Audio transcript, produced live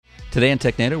Today in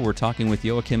TechNado, we're talking with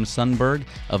Joachim Sundberg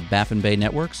of Baffin Bay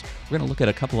Networks. We're going to look at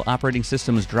a couple of operating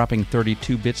systems dropping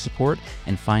 32-bit support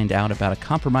and find out about a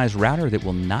compromised router that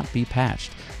will not be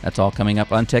patched. That's all coming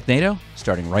up on TechNado,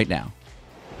 starting right now.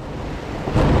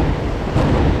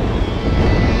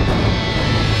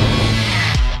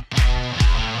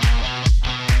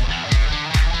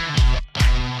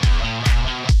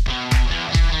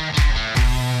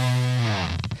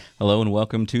 Hello and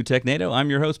welcome to TechNado.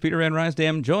 I'm your host, Peter Van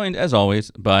Rysdam, joined, as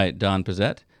always, by Don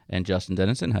Pizzette and Justin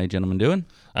Dennison. How you gentlemen doing?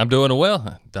 I'm doing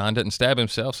well. Don didn't stab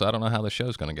himself, so I don't know how the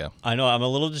show's going to go. I know. I'm a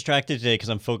little distracted today because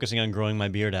I'm focusing on growing my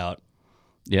beard out.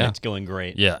 Yeah. It's going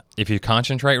great. Yeah. If you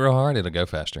concentrate real hard, it'll go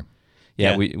faster.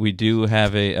 Yeah, we do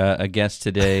have a guest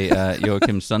today,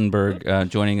 Joachim Sundberg,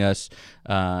 joining us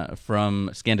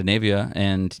from Scandinavia,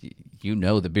 and you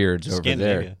know the beards over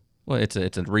there. Well, it's a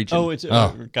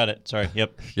region. Got it. Sorry.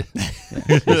 Yep.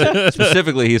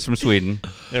 Specifically, he's from Sweden.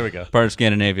 There we go. Part of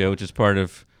Scandinavia, which is part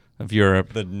of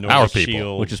Europe. The North Our people.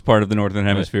 Shield. Which is part of the Northern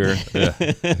Hemisphere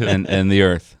and the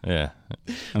Earth. Yeah.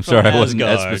 I'm sorry I wasn't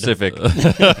as Asgard. specific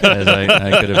as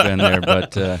I could have been there,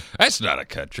 but That's not a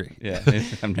country. yeah,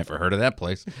 I've never heard of that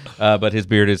place. But his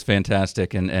beard is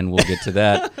fantastic, and we'll get to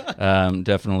that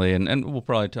definitely, and we'll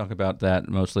probably talk about that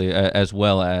mostly, as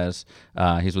well as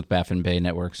he's with Baffin Bay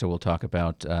Network, so we'll talk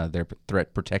about their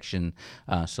threat protection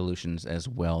solutions as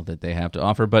well that they have to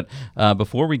offer. But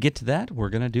before we get to that, we're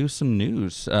going to do some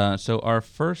news. So our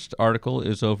first article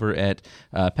is over at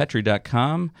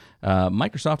Petri.com.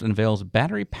 Microsoft unveils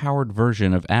battery-powered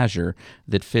version of Azure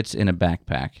that fits in a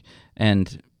backpack.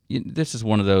 And this is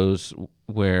one of those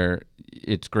where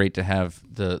it's great to have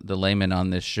the layman on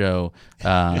this show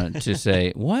to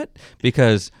say, what?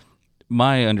 Because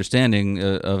my understanding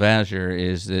of Azure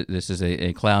is that this is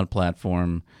a cloud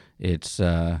platform. It's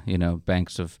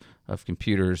banks of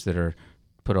computers that are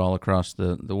put all across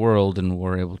the world, and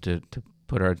we're able to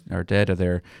put our data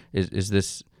there. Is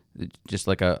this just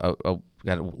like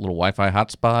got a little Wi-Fi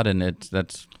hotspot, and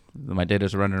that's my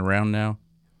data's running around now?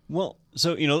 Well,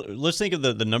 so, let's think of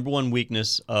the number one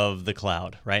weakness of the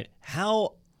cloud, right?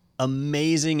 How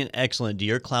amazing and excellent do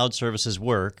your cloud services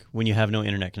work when you have no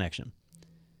internet connection?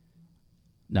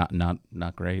 Not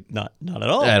great. Not at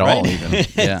all. At right? all, even.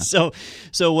 Yeah. So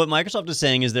what Microsoft is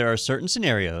saying is there are certain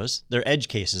scenarios, they're edge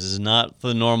cases, this is not for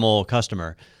the normal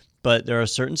customer, but there are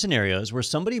certain scenarios where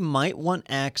somebody might want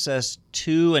access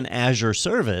to an Azure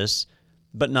service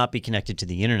but not be connected to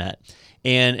the internet.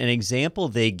 And an example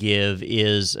they give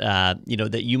is,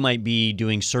 that you might be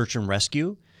doing search and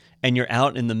rescue, and you're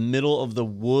out in the middle of the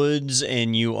woods,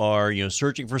 and you are,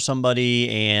 searching for somebody,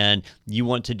 and you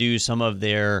want to do some of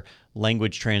their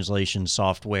language translation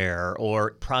software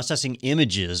or processing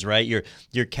images, right?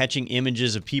 You're catching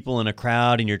images of people in a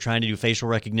crowd, and you're trying to do facial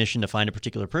recognition to find a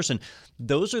particular person.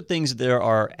 Those are things that there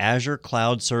are Azure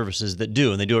cloud services that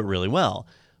do, and they do it really well.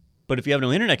 But if you have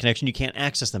no internet connection, you can't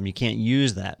access them. You can't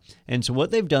use that. And so what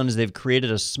they've done is they've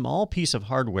created a small piece of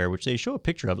hardware, which they show a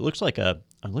picture of. It looks like an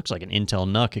Intel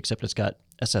NUC, except it's got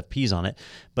SFPs on it.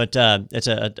 But it's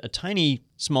a tiny,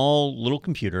 small little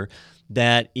computer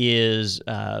that is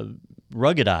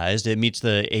ruggedized. It meets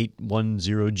the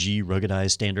 810G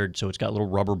ruggedized standard, so it's got little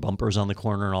rubber bumpers on the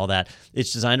corner and all that.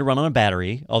 It's designed to run on a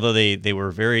battery, although they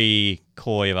were very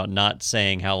coy about not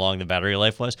saying how long the battery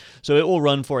life was. So it will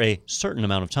run for a certain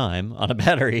amount of time on a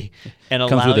battery and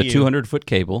Comes with a 200-foot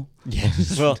cable.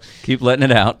 Yes. Well, keep letting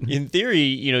it out. In theory,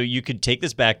 you could take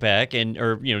this backpack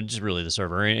or just really the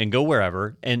server and go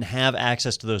wherever and have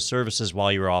access to those services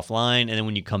while you're offline. And then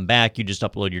when you come back, you just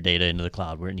upload your data into the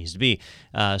cloud where it needs to be.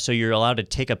 So you're allowed to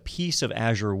take a piece of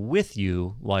Azure with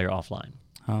you while you're offline.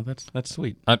 Oh, that's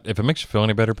sweet. If it makes you feel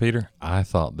any better, Peter, I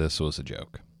thought this was a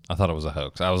joke. I thought it was a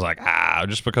hoax. I was like,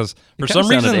 just because for some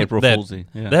reason April Foolsy.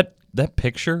 Yeah. that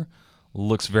picture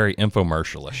looks very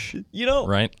infomercial-ish.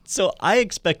 Right? So I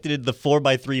expected the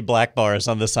 4x3 black bars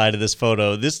on the side of this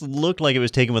photo. This looked like it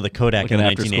was taken with a Kodak in the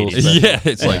 1980s. Yeah,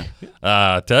 it's like,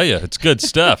 I tell you, it's good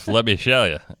stuff. Let me show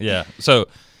you. Yeah. So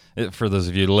for those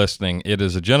of you listening, it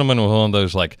is a gentleman with one of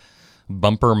those like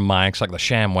bumper mics, like the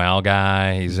ShamWow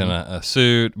guy. He's in a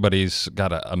suit, but he's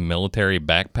got a military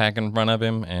backpack in front of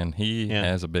him, and he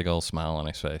has a big old smile on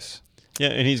his face. Yeah,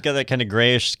 and he's got that kind of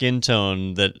grayish skin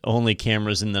tone that only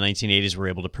cameras in the 1980s were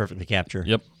able to perfectly capture.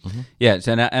 Yep. Mm-hmm. Yeah,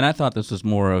 and I thought this was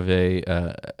more of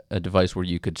a device where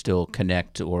you could still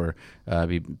connect or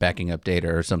be backing up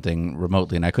data or something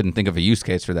remotely, and I couldn't think of a use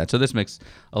case for that. So this makes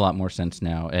a lot more sense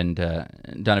now. And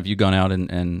Don, have you gone out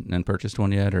and purchased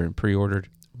one yet or pre-ordered?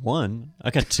 One.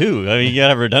 I got two. I mean, you gotta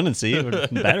have redundancy when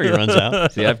the battery runs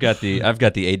out. See, I've got the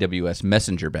AWS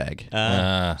Messenger bag,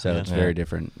 so it's very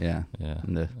different. Yeah. Yeah.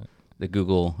 And the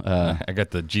Google I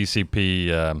got the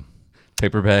GCP.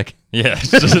 paper bag. Yeah,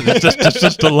 it's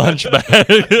just a lunch bag.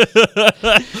 Is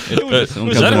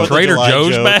that a Trader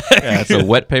Joe's bag? Yeah, it's a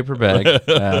wet paper bag,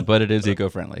 but it is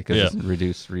eco-friendly because Yeah. it's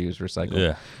reduce, reuse, recycle.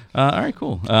 Yeah. All right,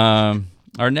 cool.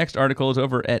 Our next article is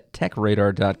over at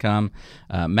techradar.com.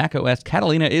 macOS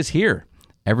Catalina is here.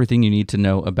 Everything you need to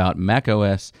know about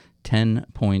macOS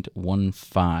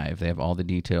 10.15. They have all the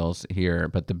details here,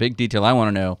 but the big detail I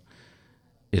want to know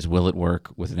is, will it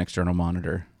work with an external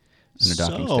monitor and a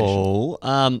docking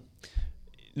station?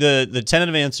 The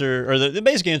tentative answer, or the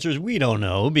basic answer, is we don't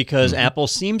know, because Apple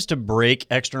seems to break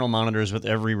external monitors with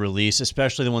every release,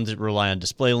 especially the ones that rely on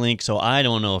DisplayLink. So I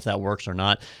don't know if that works or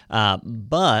not.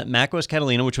 But macOS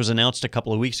Catalina, which was announced a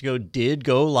couple of weeks ago, did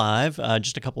go live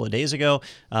just a couple of days ago.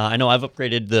 I know I've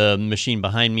upgraded the machine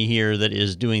behind me here that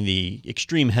is doing the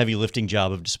extreme heavy lifting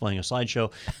job of displaying a slideshow.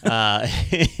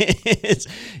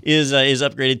 is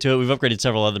upgraded to it. We've upgraded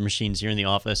several other machines here in the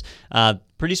office.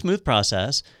 Pretty smooth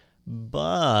process.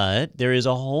 But there is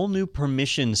a whole new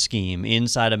permission scheme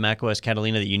inside of macOS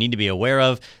Catalina that you need to be aware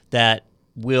of that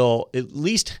will at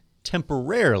least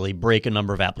temporarily break a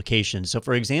number of applications. So,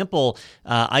 for example,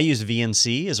 I use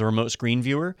VNC as a remote screen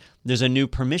viewer. There's a new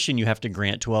permission you have to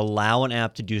grant to allow an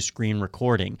app to do screen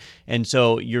recording. And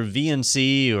so your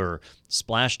VNC or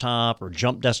Splashtop or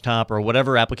Jump Desktop or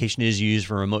whatever application it is you use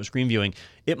for remote screen viewing,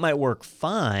 it might work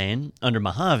fine under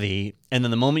Mojave, and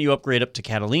then the moment you upgrade up to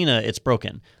Catalina, it's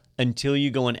broken until you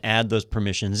go and add those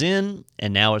permissions in,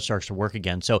 and now it starts to work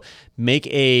again. So make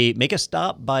a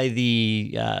stop by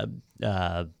the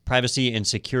privacy and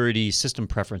security system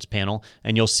preference panel,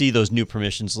 and you'll see those new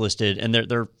permissions listed. And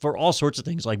they're for all sorts of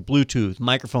things like Bluetooth,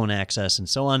 microphone access, and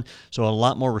so on. So a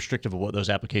lot more restrictive of what those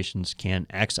applications can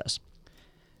access.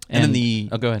 And then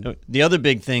go ahead. The other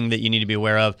big thing that you need to be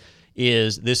aware of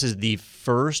is this is the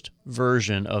first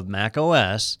version of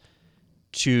macOS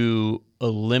to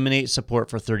eliminate support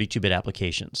for 32-bit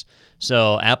applications.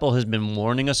 So Apple has been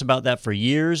warning us about that for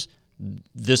years.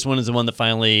 This one is the one that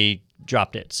finally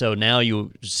dropped it. So now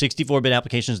 64-bit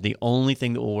applications is the only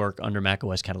thing that will work under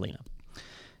macOS Catalina.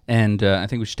 And I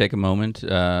think we should take a moment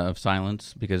of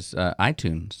silence because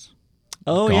iTunes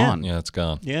Oh, gone. Yeah, it's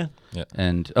gone. Yeah.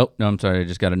 And, oh, no, I'm sorry. I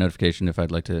just got a notification if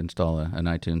I'd like to install an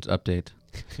iTunes update.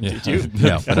 Yeah. Did you?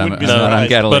 No, but I'm be not on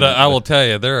surprised. Catalina. But I will tell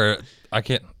you,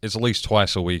 it's at least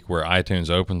twice a week where iTunes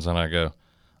opens and I go,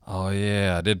 oh,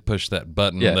 yeah, I did push that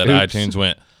button that oops. iTunes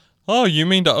went, oh, you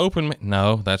mean to open me?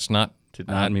 No, that's not. Did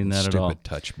not mean that at all. Stupid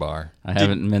touch bar. I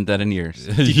haven't meant that in years.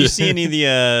 Did you see any of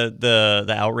the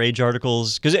outrage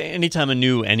articles? Because anytime a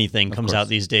new anything comes out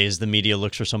these days, the media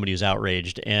looks for somebody who's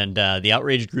outraged. And the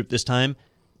outraged group this time,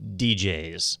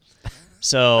 DJs.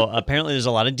 So apparently there's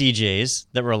a lot of DJs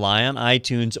that rely on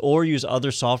iTunes or use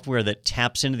other software that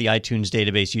taps into the iTunes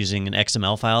database using an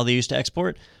XML file they used to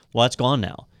export. Well, that's gone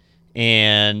now.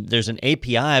 And there's an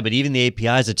API, but even the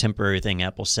API is a temporary thing,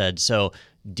 Apple said. So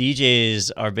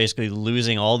DJs are basically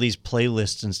losing all these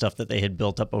playlists and stuff that they had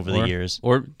built up over the years.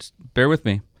 Or, bear with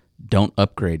me, don't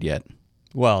upgrade yet.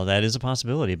 Well, that is a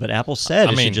possibility, but Apple said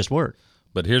it should just work.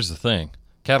 But here's the thing.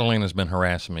 Catalina's been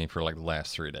harassing me for like the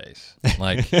last 3 days.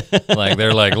 Like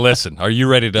they're like, listen, are you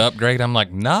ready to upgrade? I'm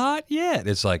like, not yet.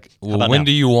 It's like, well, when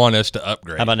do you want us to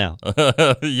upgrade? How about now?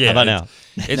 Yeah. How about now?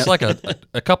 It's like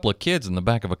a couple of kids in the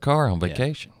back of a car on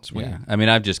vacation. It's weird. Yeah, I mean,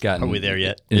 I've just gotten. Are we there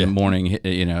yet? In the morning,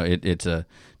 it's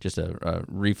just a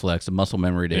reflex, a muscle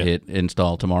memory to hit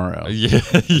install tomorrow. Yeah.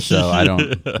 So I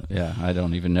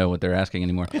don't even know what they're asking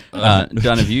anymore. John,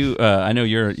 have you? I know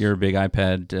you're a big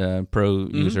iPad Pro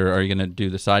user. Are you going to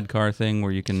do the sidecar thing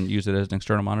where you can use it as an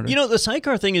external monitor? You know, the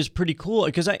sidecar thing is pretty cool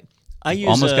because I use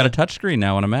almost got a touchscreen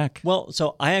now on a Mac. Well,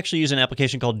 so I actually use an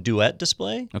application called Duet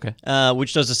Display. Okay.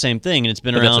 Which does the same thing, and it's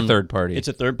been But around. that's a third party. It's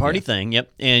a third party thing. Yep.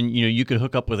 And you could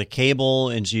hook up with a cable,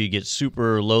 and so you get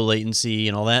super low latency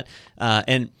and all that.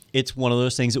 And it's one of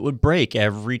those things that would break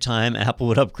every time Apple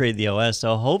would upgrade the OS.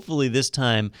 So hopefully this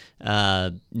time, now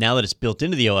that it's built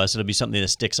into the OS, it'll be something that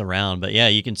sticks around. But yeah,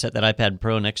 you can set that iPad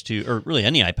Pro next to, or really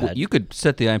any iPad. Well, you could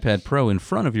set the iPad Pro in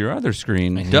front of your other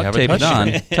screen, you duct have a tape it on,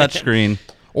 touchscreen. touchscreen.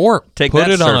 Or Take put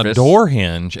that it on a surface. door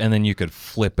hinge, and then you could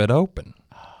flip it open.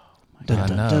 I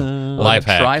know. Life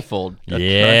hack. Trifold. Yeah,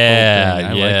 trifold thing. I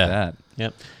like yeah. that.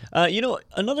 Yep.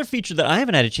 Another feature that I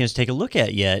haven't had a chance to take a look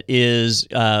at yet is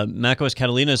macOS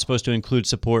Catalina is supposed to include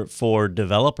support for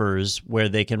developers where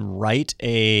they can write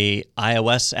a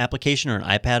iOS application or an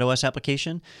iPad OS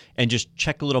application and just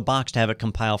check a little box to have it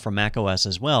compile for macOS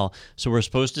as well. So we're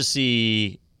supposed to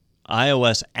see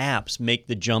iOS apps make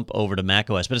the jump over to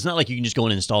macOS, but it's not like you can just go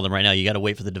and install them right now. You got to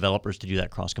wait for the developers to do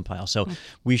that cross-compile. So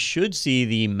we should see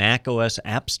the macOS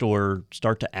App Store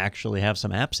start to actually have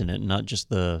some apps in it, not just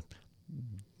the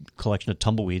collection of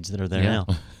tumbleweeds that are there now.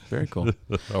 Very cool.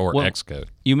 Or Xcode.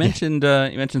 You mentioned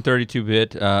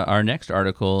 32-bit. Our next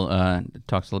article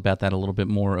talks about that a little bit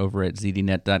more over at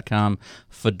ZDNet.com.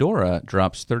 Fedora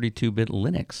drops 32-bit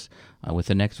Linux. With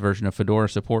the next version of Fedora,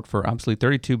 support for obsolete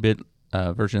 32-bit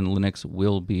version Linux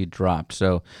will be dropped.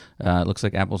 So it looks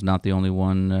like Apple's not the only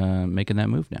one making that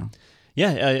move now.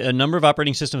 Yeah, a number of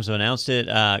operating systems have announced it.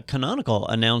 Canonical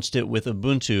announced it with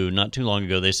Ubuntu not too long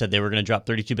ago. They said they were going to drop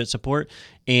 32-bit support,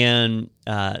 and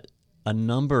a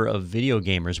number of video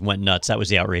gamers went nuts. That was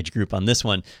the outrage group on this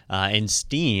one. And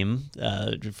Steam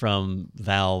from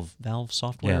Valve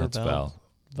Software. Yeah, it's Valve.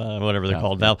 Whatever they're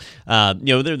called, Valve.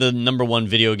 They're the number one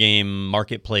video game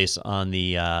marketplace on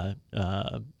the on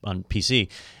PC.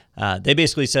 They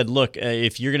basically said, look,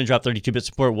 if you're going to drop 32-bit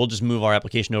support, we'll just move our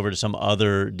application over to some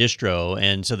other distro.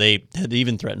 And so they had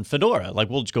even threatened Fedora, like,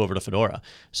 we'll just go over to Fedora.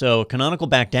 So Canonical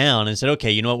backed down and said, okay,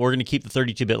 you know what, we're going to keep the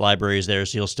 32-bit libraries there,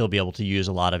 so you'll still be able to use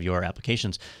a lot of your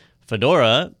applications.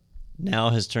 Fedora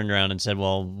now has turned around and said,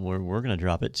 well, we're going to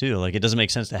drop it too. Like, it doesn't make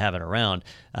sense to have it around.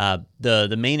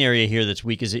 The main area here that's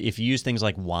weak is if you use things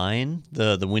like Wine,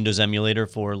 the Windows emulator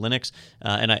for Linux,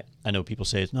 and I know people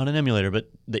say it's not an emulator,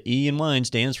 but the E in Wine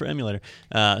stands for emulator.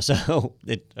 So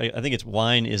I think it's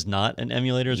Wine is not an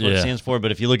emulator is what it stands for,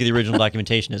 but if you look at the original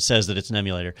documentation, it says that it's an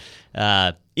emulator.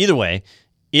 Either way,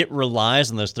 it relies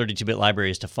on those 32-bit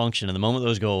libraries to function, and the moment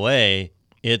those go away,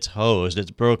 it's hosed, it's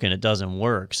broken, it doesn't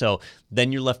work. So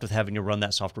then you're left with having to run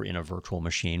that software in a virtual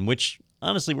machine, which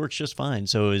honestly works just fine.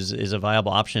 So is a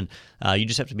viable option. You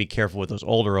just have to be careful with those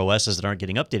older OSs that aren't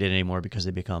getting updated anymore because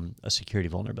they become a security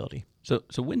vulnerability. So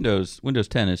Windows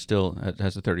 10 is still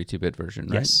has a 32-bit version,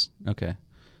 right? Yes. Okay.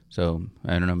 So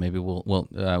I don't know. Maybe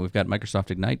we've got Microsoft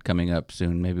Ignite coming up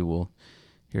soon. Maybe we'll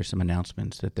hear some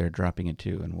announcements that they're dropping it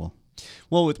too, and we'll.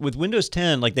 Well, with Windows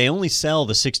 10, like, they only sell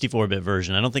the 64-bit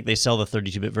version. I don't think they sell the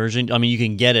 32-bit version. I mean, you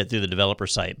can get it through the developer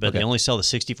site, but they only sell the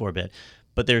 64-bit.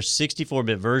 But their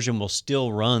 64-bit version will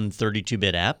still run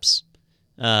 32-bit apps,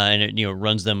 and it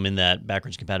runs them in that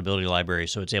backwards compatibility library,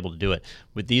 so it's able to do it.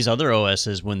 With these other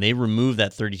OSs, when they remove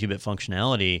that 32-bit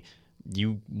functionality,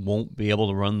 you won't be able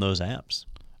to run those apps.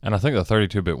 And I think the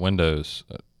 32-bit Windows,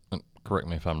 correct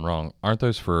me if I'm wrong, aren't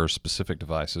those for specific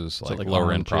devices, like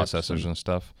lower-end processors and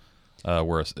stuff?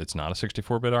 Where it's not a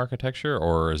 64-bit architecture,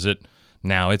 or is it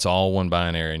now it's all one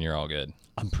binary and you're all good?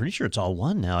 I'm pretty sure it's all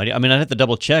one now. I mean, I'd have to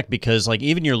double check because, like,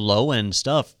 even your low-end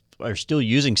stuff are still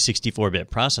using 64-bit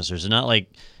processors. It's not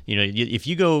like, if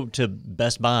you go to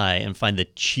Best Buy and find the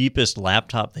cheapest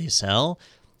laptop they sell,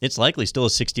 it's likely still a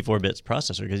 64-bit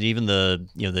processor, because even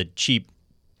the cheap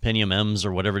Pentium M's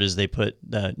or whatever it is they put,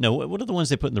 what are the ones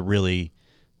they put in the really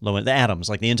low end? The Atoms,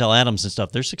 like the Intel Atoms and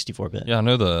stuff, they're 64-bit. Yeah, I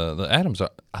know the Atoms.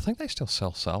 I think they still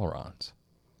sell Celerons.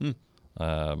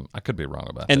 I could be wrong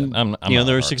about that. And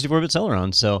they're a 64-bit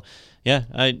Celeron. So, yeah,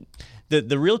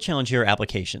 the real challenge here are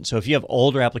applications. So if you have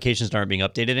older applications that aren't being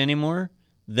updated anymore,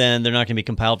 then they're not going to be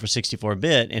compiled for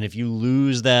 64-bit. And if you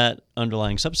lose that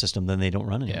underlying subsystem, then they don't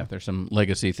run anymore. Yeah, if there's some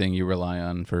legacy thing you rely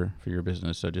on for your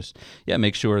business. So just,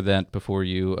 make sure that before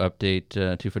you update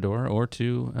to Fedora or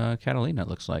to Catalina, it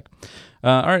looks like.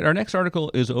 All right, our next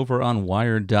article is over on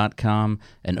Wired.com,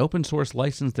 an open source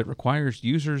license that requires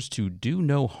users to do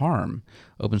no harm.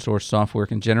 Open source software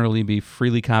can generally be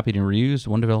freely copied and reused.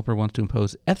 One developer wants to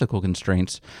impose ethical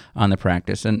constraints on the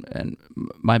practice. And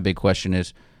my big question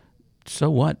is,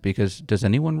 so what? Because does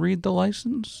anyone read the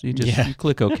license? You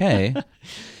click OK,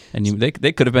 and they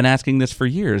could have been asking this for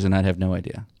years, and I'd have no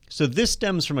idea. So this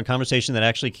stems from a conversation that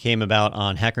actually came about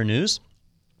on Hacker News.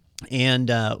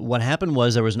 And what happened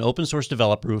was there was an open source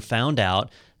developer who found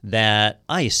out that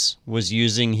ICE was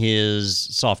using his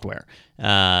software.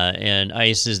 And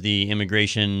ICE is the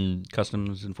Immigration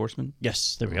Customs Enforcement?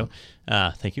 Yes, there we go.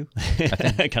 Thank you.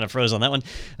 I kind of froze on that one.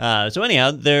 So anyhow,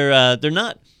 they're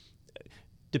not,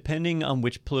 depending on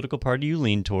which political party you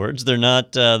lean towards, they're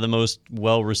not the most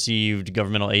well-received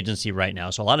governmental agency right now.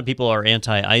 So a lot of people are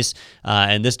anti-ICE,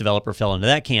 and this developer fell into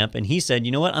that camp. And he said,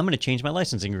 you know what, I'm going to change my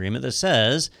licensing agreement that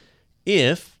says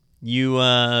if you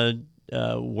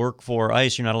work for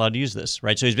ICE, you're not allowed to use this,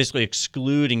 right? So he's basically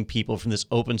excluding people from this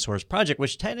open source project,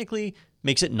 which technically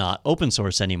makes it not open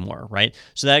source anymore, right?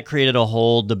 So that created a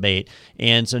whole debate.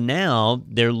 And so now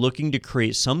they're looking to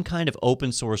create some kind of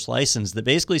open source license that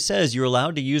basically says you're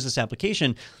allowed to use this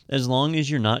application as long as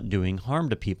you're not doing harm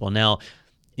to people. Now,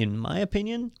 in my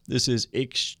opinion, this is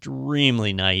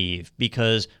extremely naive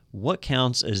because what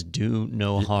counts as do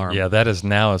no harm? Yeah, that is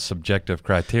now a subjective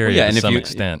criteria Yeah, to and some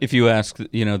extent. if you ask,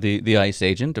 the ICE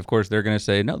agent, of course they're going to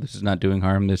say, no, this is not doing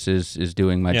harm. This is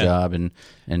doing my job and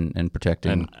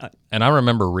protecting. And I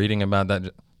remember reading about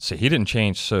that. See, he didn't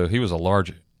change. So he was a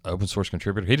large open source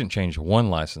contributor. He didn't change one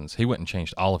license. He went and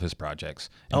changed all of his projects,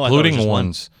 including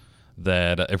ones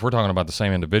that, if we're talking about the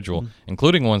same individual,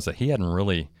 including ones that he hadn't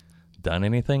really done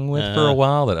anything with for a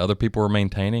while that other people were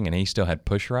maintaining, and he still had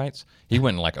push rights. He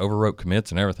went and overwrote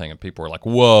commits and everything, and people were like,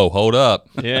 "Whoa, hold up!"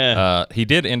 Yeah, he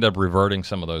did end up reverting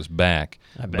some of those back,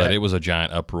 but it was a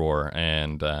giant uproar,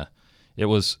 and it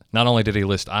was not only did he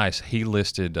list ICE, he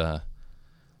listed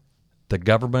the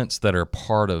governments that are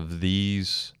part of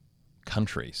these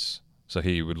countries. So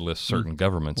he would list certain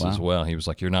governments as well. He was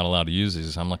like, "You're not allowed to use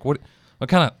these." I'm like, "What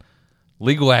kind of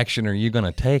legal action are you going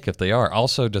to take if they are?"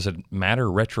 Also, does it matter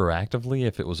retroactively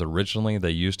if it was originally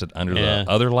they used it under the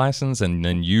other license and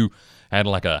then you had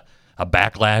a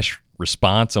backlash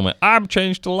response and went, "I've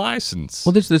changed the license"?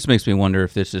 Well, this makes me wonder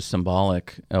if this is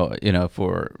symbolic,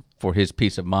 for his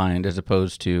peace of mind, as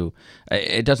opposed to,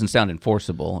 it doesn't sound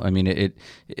enforceable. I mean,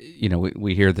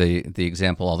 we hear the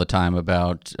example all the time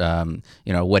about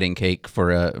a wedding cake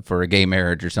for a gay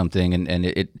marriage or something, and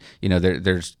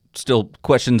there's still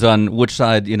questions on which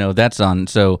side that's on.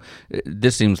 So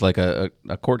this seems like a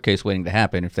court case waiting to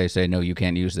happen if they say, no, you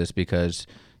can't use this because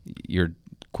you're,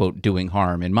 quote, doing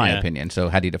harm, in my opinion. So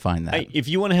how do you define that? If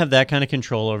you want to have that kind of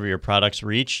control over your product's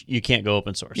reach, you can't go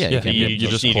open source. You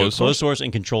just need to go closed source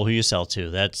and control who you sell to.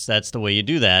 That's the way you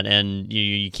do that, and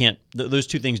you can't. Those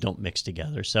two things don't mix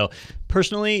together. So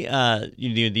personally,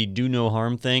 the do no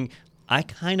harm thing, I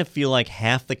kind of feel like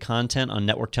half the content on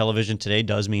network television today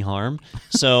does me harm.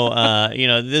 So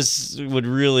this would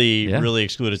really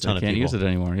exclude a ton of people. Can't use it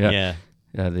anymore. Yeah.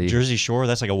 The Jersey Shore,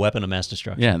 that's like a weapon of mass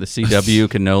destruction. Yeah, the CW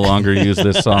can no longer use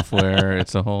this software.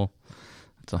 It's a whole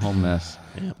mess.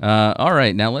 Yeah. All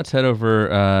right, now let's head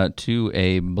over to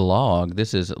a blog.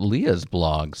 This is Leah's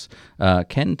blogs.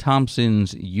 Ken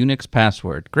Thompson's Unix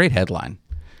password. Great headline.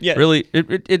 Yeah, really,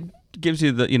 it gives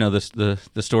you the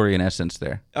story in essence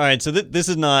there. All right, so this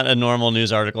is not a normal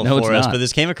news article for us, but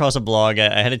this came across a blog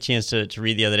I had a chance to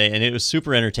read the other day, and it was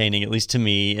super entertaining, at least to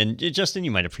me. And Justin,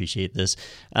 you might appreciate this.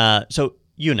 So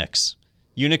Unix.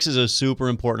 Unix is a super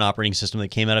important operating system that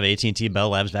came out of AT&T Bell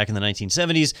Labs back in the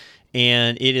 1970s,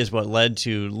 and it is what led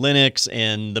to Linux,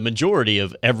 and the majority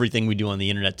of everything we do on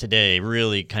the internet today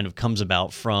really kind of comes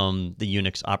about from the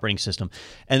Unix operating system.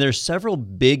 And there's several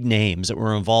big names that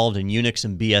were involved in Unix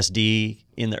and BSD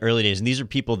in the early days, and these are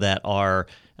people that are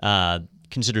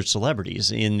considered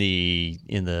celebrities in the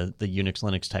Unix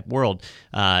Linux type world,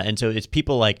 and so it's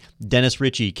people like Dennis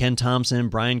Ritchie, Ken Thompson,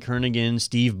 Brian Kernighan,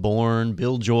 Steve Bourne,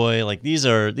 Bill Joy. Like these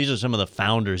are some of the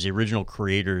founders, the original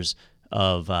creators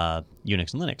of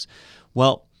Unix and Linux.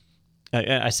 Well,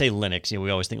 I say Linux. We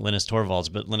always think Linus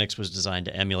Torvalds, but Linux was designed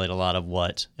to emulate a lot of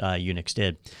what Unix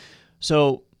did.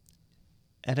 So,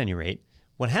 at any rate,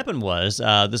 what happened was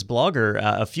this blogger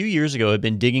a few years ago had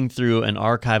been digging through an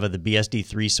archive of the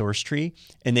BSD3 source tree,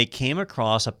 and they came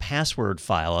across a password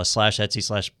file, a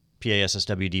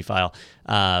 /etc/PASSWD file,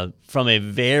 from a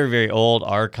very, very old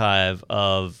archive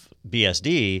of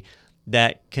BSD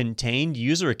that contained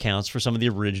user accounts for some of the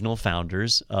original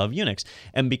founders of Unix.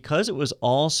 And because it was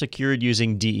all secured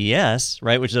using DES,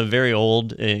 right, which is a very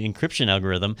old encryption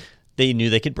algorithm, they knew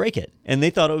they could break it. And they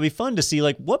thought it would be fun to see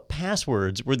what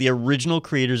passwords were the original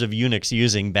creators of Unix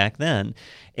using back then.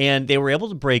 And they were able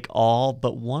to break all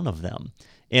but one of them.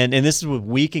 And this is with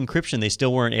weak encryption. They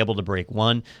still weren't able to break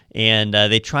one. And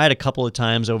they tried a couple of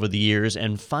times over the years.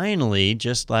 And finally,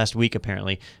 just last week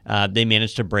apparently, they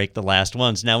managed to break the last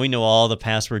ones. Now we know all the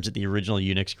passwords that the original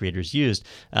Unix creators used.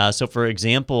 So for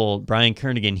example, Brian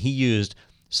Kernighan, he used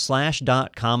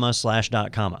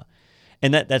 /.comma/.comma.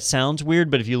 And that sounds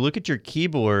weird, but if you look at your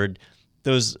keyboard,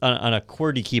 those on a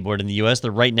QWERTY keyboard in the US,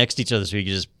 they're right next to each other, so you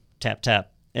can just tap,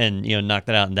 tap, and knock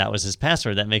that out, and that was his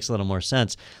password. That makes a little more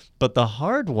sense. But the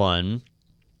hard one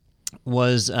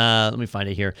was, let me find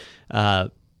it here,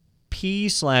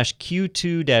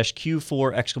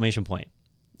 P/Q2-Q4 ! All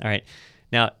right.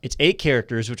 Now, it's 8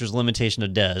 characters, which was limitation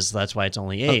of DES. So that's why it's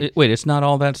only 8. Wait, it's not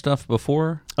all that stuff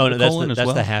before? Oh, no,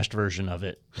 that's the hashed version of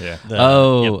it. Yeah.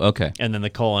 Okay. And then the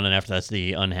colon, and after that's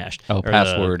the unhashed. Oh,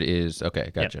 password is,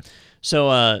 okay, gotcha. Yep.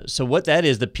 So what that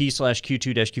is, the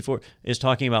P/Q2-Q4, is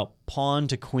talking about pawn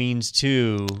to queens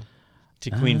 2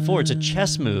 to queen 4. It's a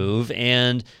chess move,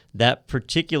 and that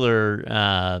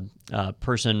particular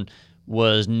person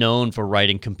was known for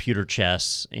writing computer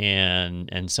chess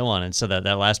and so on. And so that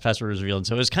LastPass was revealed. And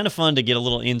so it was kind of fun to get a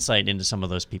little insight into some of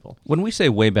those people. When we say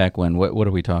way back when, what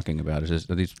are we talking about?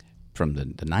 Are these from the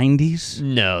 90s?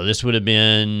 No, this would have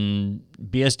been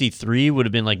BSD3 would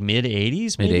have been like mid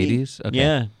 80s. Mid 80s? Okay.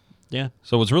 Yeah. Yeah.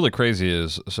 So what's really crazy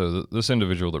is this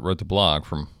individual that wrote the blog,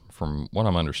 from what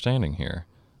I'm understanding here,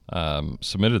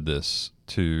 submitted this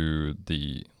to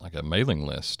a mailing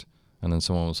list, and then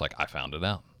someone was like, I found it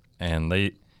out. And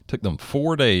they took them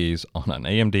 4 days on an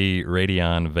AMD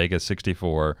Radeon Vega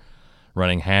 64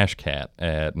 running Hashcat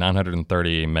at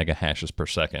 930 mega hashes per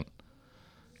second.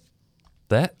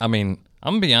 I'm going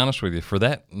to be honest with you, for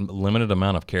that limited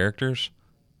amount of characters,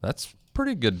 that's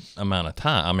pretty good amount of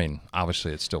time. I mean,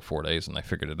 obviously it's still 4 days and they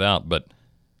figured it out, but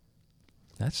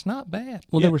that's not bad.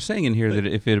 Well, they were saying in here that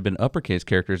if it had been uppercase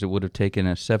characters, it would have taken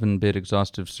a 7-bit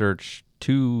exhaustive search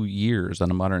 2 years on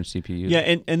a modern CPU.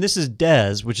 Yeah, and this is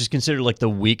DES, which is considered like the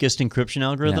weakest encryption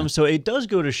algorithm. Yeah. So it does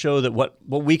go to show that what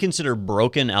we consider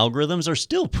broken algorithms are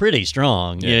still pretty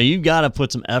strong. Yeah. You've got to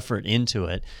put some effort into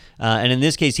it. And in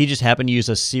this case, he just happened to use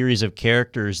a series of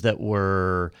characters that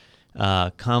were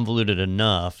convoluted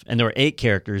enough, and there were 8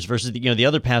 characters versus the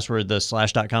other password, the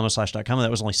 /.com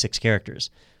that was only 6 characters.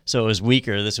 So it was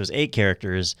weaker. This was 8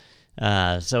 characters.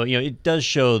 So it does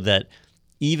show that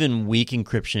even weak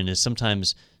encryption is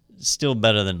sometimes still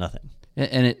better than nothing.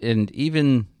 And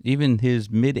even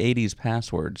his mid 80s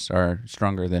passwords are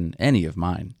stronger than any of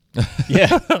mine.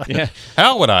 Yeah.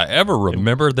 How would I ever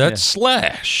remember that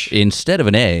slash? Instead of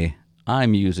an A,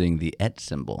 I'm using the @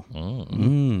 symbol.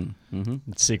 The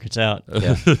secret's out.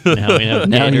 Yeah. Now we know.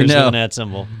 Now you Gators know. with an @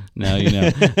 symbol. Now you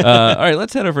know. All right,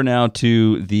 let's head over now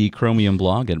to the Chromium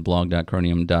blog at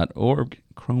blog.chromium.org.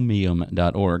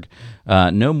 Chromium.org.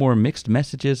 No more mixed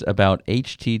messages about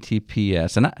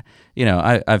HTTPS. And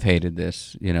I've hated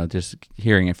this. Just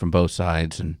hearing it from both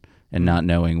sides and not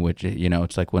knowing which.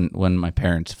 It's like when my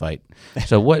parents fight.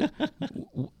 So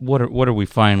what are we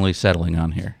finally settling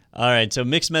on here? All right, so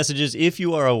mixed messages. If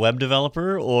you are a web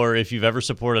developer or if you've ever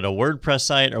supported a WordPress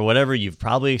site or whatever, you've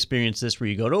probably experienced this where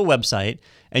you go to a website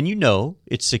and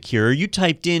it's secure. You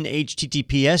typed in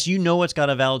HTTPS, it's got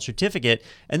a valid certificate,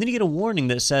 and then you get a warning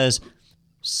that says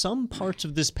some parts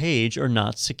of this page are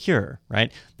not secure,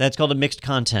 right? That's called a mixed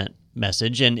content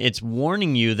message, and it's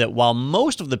warning you that while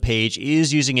most of the page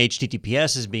is using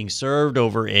HTTPS, is being served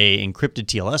over a encrypted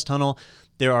TLS tunnel,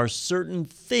 there are certain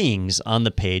things on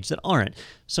the page that aren't.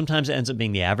 Sometimes it ends up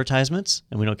being the advertisements,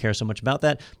 and we don't care so much about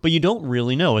that, but you don't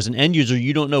really know. As an end user,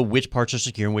 you don't know which parts are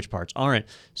secure and which parts aren't.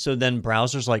 So then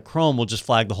browsers like Chrome will just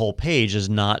flag the whole page as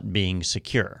not being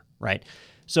secure, right?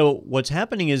 So what's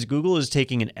happening is Google is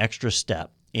taking an extra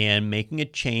step and making a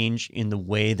change in the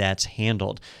way that's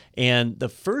handled. And the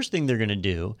first thing they're going to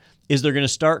do is they're going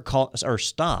to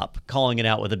stop calling it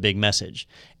out with a big message,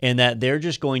 and that they're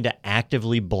just going to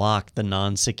actively block the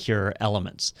non-secure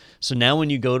elements. So now when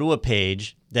you go to a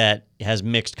page that has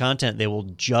mixed content, they will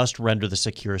just render the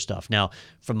secure stuff. Now,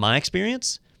 from my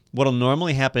experience, what will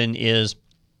normally happen is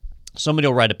somebody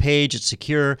will write a page, it's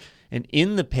secure, and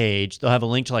in the page, they'll have a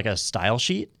link to like a style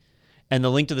sheet, and the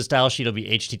link to the style sheet will be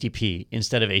HTTP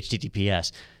instead of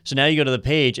HTTPS. So now you go to the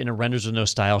page and it renders with no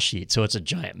style sheet. So it's a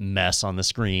giant mess on the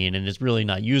screen and it's really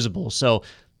not usable. So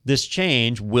this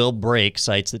change will break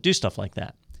sites that do stuff like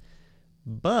that.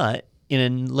 But in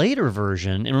a later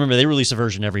version, and remember they release a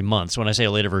version every month. So when I say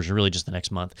a later version, really just the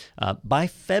next month. By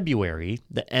February,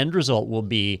 the end result will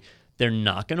be they're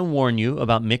not going to warn you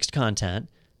about mixed content.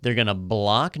 They're going to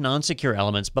block non-secure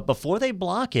elements. But before they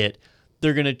block it,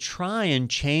 they're going to try and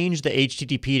change the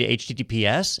HTTP to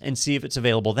HTTPS and see if it's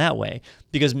available that way.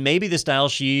 Because maybe the style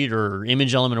sheet or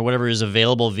image element or whatever is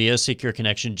available via secure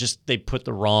connection, just they put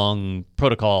the wrong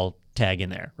protocol tag in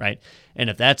there, right?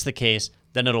 And if that's the case,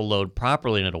 then it'll load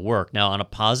properly and it'll work. Now, on a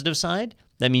positive side,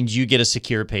 that means you get a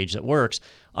secure page that works.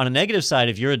 On a negative side,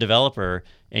 if you're a developer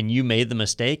and you made the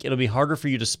mistake, it'll be harder for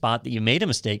you to spot that you made a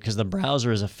mistake because the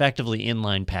browser is effectively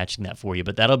inline patching that for you.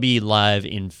 But that'll be live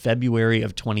in February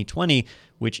of 2020,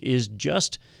 which is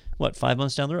just, 5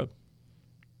 months down the road?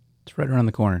 It's right around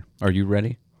the corner. Are you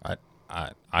ready?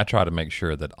 I try to make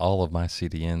sure that all of my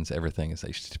CDNs, everything is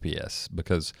HTTPS,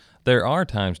 because there are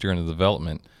times during the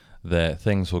development that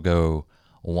things will go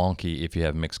wonky if you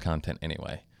have mixed content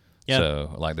anyway. Yeah.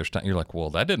 So like you're like,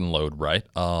 well, that didn't load right.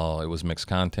 Oh, it was mixed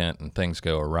content and things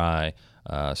go awry.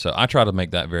 So I try to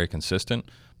make that very consistent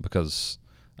because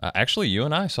actually you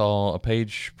and I saw a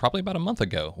page probably about a month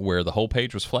ago where the whole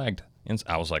page was flagged. And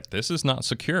I was like, this is not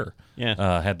secure.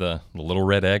 Yeah. Had the little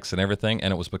red X and everything.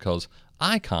 And it was because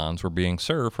icons were being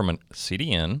served from a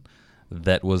CDN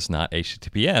that was not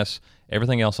HTTPS.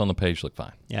 Everything else on the page looked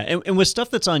fine. Yeah, and with stuff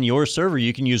that's on your server,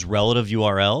 you can use relative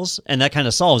URLs, and that kind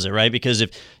of solves it, right? Because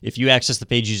if you access the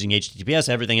page using HTTPS,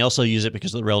 everything else will use it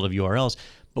because of the relative URLs.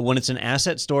 But when it's an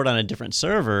asset stored on a different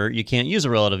server, you can't use a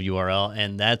relative URL,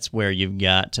 and that's where you've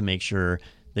got to make sure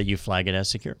that you flag it as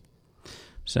secure.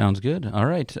 Sounds good. All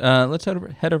right. Let's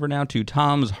head over now to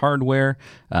Tom's Hardware.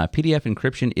 PDF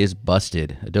encryption is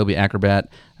busted. Adobe Acrobat,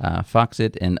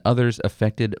 Foxit, and others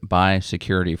affected by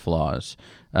security flaws.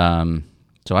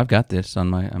 So I've got this on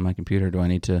my computer. Do I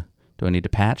need to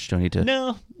patch? Do I need to?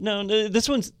 No. This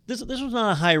one's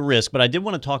not a high risk, but I did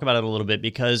want to talk about it a little bit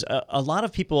because a lot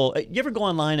of people. You ever go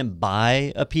online and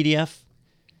buy a PDF?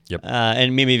 Yep.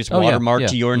 And maybe it's watermarked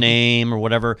to your name or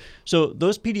whatever. So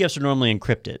those PDFs are normally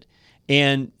encrypted.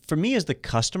 And for me as the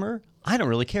customer, I don't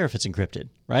really care if it's encrypted,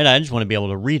 right? I just want to be able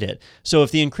to read it. So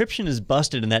if the encryption is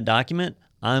busted in that document,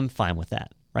 I'm fine with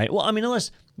that, right? Well, I mean,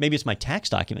 unless maybe it's my tax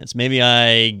documents. Maybe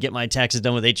I get my taxes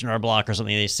done with H&R Block or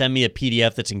something. They send me a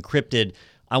PDF that's encrypted.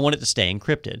 I want it to stay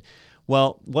encrypted.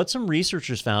 Well, what some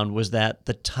researchers found was that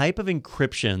the type of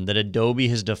encryption that Adobe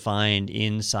has defined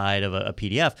inside of a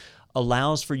PDF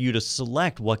allows for you to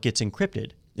select what gets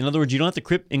encrypted. In other words, you don't have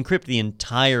to encrypt the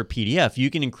entire PDF. You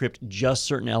can encrypt just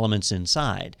certain elements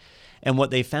inside. And what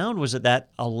they found was that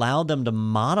allowed them to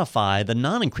modify the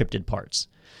non-encrypted parts.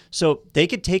 So they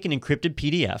could take an encrypted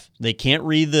PDF. They can't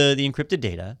read the encrypted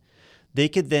data. They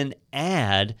could then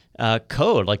add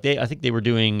code. Like I think they were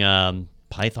doing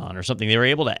Python or something. They were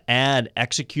able to add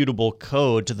executable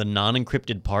code to the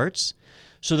non-encrypted parts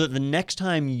so that the next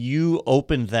time you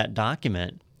opened that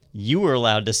document, you were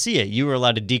allowed to see it. You were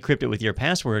allowed to decrypt it with your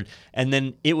password, and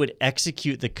then it would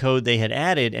execute the code they had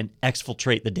added and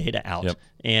exfiltrate the data out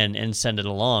and send it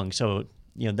along. So,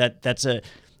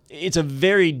 it's a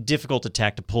very difficult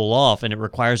attack to pull off, and it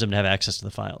requires them to have access to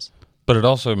the files. But it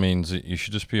also means that you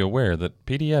should just be aware that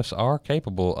PDFs are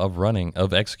capable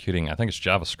of executing, I think it's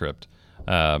JavaScript,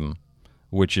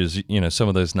 which is, some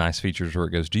of those nice features where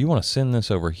it goes, do you want to send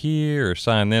this over here or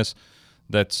sign this?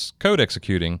 That's code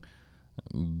executing.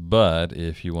 But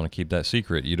if you want to keep that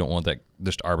secret, you don't want that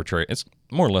just arbitrary. It's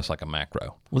more or less like a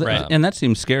macro. Well, and that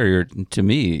seems scarier to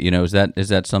me. Is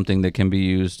that something that can be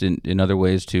used in other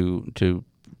ways to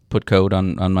put code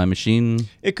on my machine?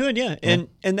 It could, yeah. And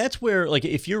that's where, like,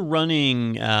 if you're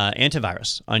running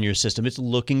antivirus on your system, it's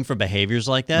looking for behaviors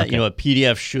like that. Okay. A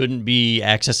PDF shouldn't be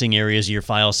accessing areas of your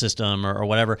file system or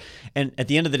whatever. And at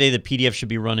the end of the day, the PDF should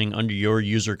be running under your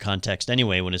user context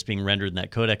anyway when it's being rendered and that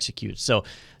code executes. So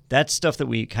that's stuff that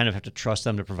we kind of have to trust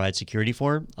them to provide security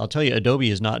for. I'll tell you, Adobe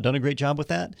has not done a great job with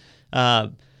that.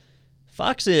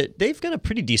 Foxit, they've got a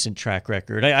pretty decent track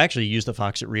record. I actually use the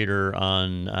Foxit reader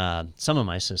on some of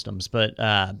my systems, but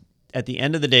at the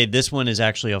end of the day, this one is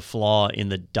actually a flaw in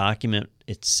the document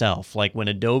itself. Like when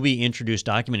Adobe introduced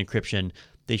document encryption,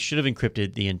 they should have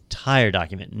encrypted the entire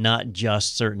document, not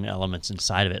just certain elements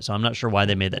inside of it. So I'm not sure why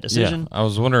they made that decision. Yeah, I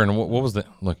was wondering, what was the...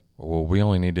 Look, well, we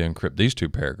only need to encrypt these 2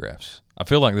 paragraphs. I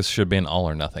feel like this should be an all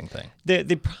or nothing thing.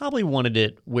 They probably wanted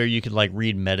it where you could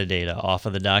read metadata off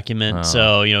of the document.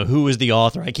 So, who is the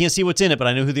author? I can't see what's in it, but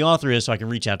I know who the author is, so I can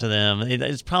reach out to them.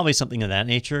 It's probably something of that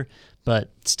nature. But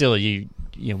still,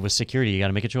 with security, you got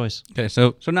to make a choice. Okay,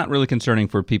 so not really concerning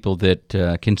for people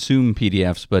that consume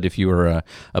PDFs, but if you are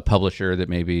a publisher that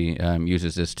maybe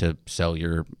uses this to sell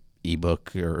your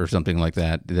ebook or something like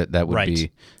that, that would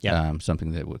be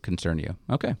something that would concern you.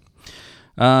 Okay.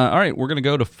 All right, we're going to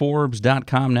go to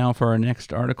Forbes.com now for our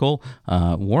next article.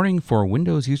 Warning for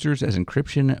Windows users as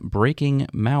encryption breaking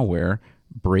malware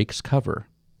breaks cover.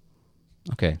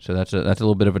 Okay, so that's a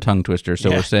little bit of a tongue twister.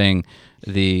 So we're saying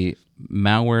the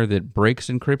malware that breaks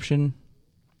encryption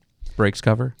breaks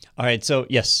cover? All right, so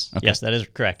yes, that is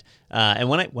correct. And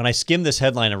when I skimmed this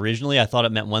headline originally, I thought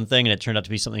it meant one thing, and it turned out to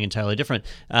be something entirely different.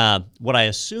 What I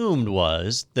assumed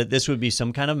was that this would be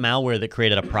some kind of malware that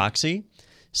created a proxy,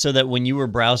 so that when you were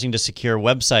browsing to secure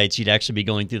websites, you'd actually be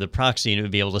going through the proxy and it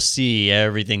would be able to see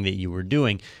everything that you were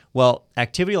doing. Well,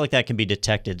 activity like that can be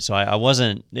detected. So I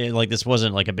wasn't this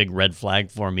wasn't like a big red flag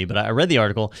for me, but I read the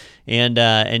article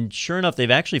and sure enough,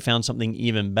 they've actually found something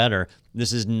even better.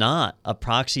 This is not a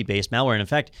proxy-based malware. And in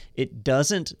fact, it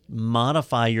doesn't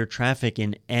modify your traffic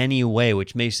in any way,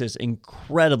 which makes this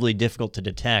incredibly difficult to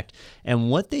detect. And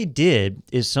what they did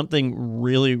is something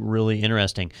really, really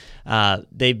interesting.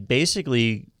 They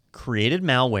basically created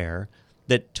malware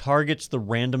that targets the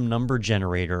random number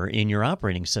generator in your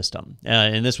operating system.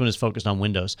 And this one is focused on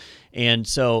Windows. And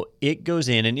so it goes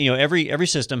in, and every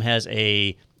system has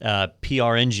a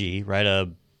PRNG, right? A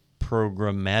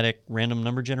programmatic random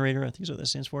number generator, I think is what that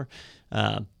stands for.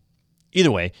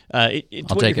 Either way, it's I'll what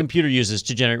your take it. computer uses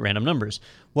to generate random numbers.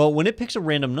 Well, when it picks a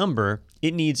random number,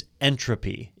 it needs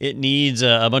entropy. It needs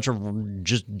a bunch of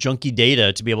just junky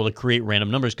data to be able to create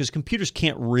random numbers because computers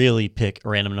can't really pick a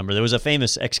random number. There was a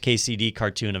famous XKCD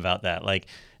cartoon about that, like,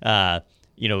 where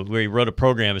he wrote a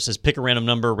program. It says pick a random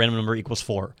number equals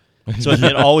 4. So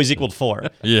it always equaled 4.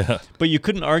 Yeah. But you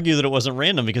couldn't argue that it wasn't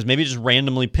random because maybe it just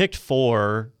randomly picked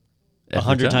 4 Every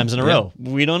 100 time. times in a Yeah. row.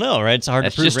 We don't know, right? It's hard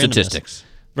That's to prove just randomness. statistics.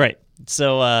 Right.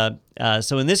 So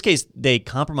in this case, they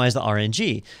compromise the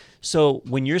RNG. So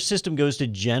when your system goes to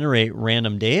generate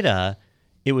random data,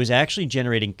 it was actually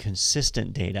generating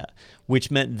consistent data, which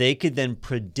meant they could then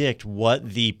predict what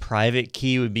the private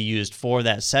key would be used for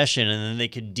that session, and then they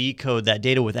could decode that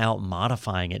data without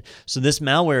modifying it. So this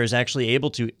malware is actually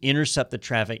able to intercept the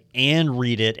traffic and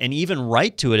read it and even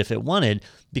write to it if it wanted,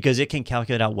 because it can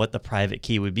calculate out what the private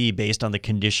key would be based on the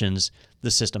conditions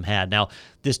the system had. Now,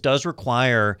 this does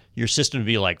require your system to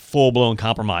be like full-blown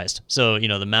compromised. So, the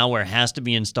malware has to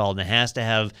be installed and it has to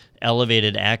have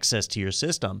elevated access to your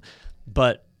system.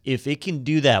 But if it can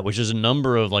do that, which is a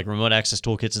number of like remote access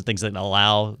toolkits and things that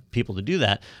allow people to do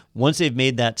that, once they've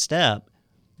made that step,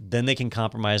 then they can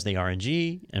compromise the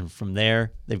RNG, and from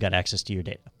there, they've got access to your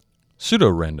data.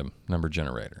 Pseudo-random number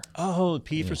generator. Oh,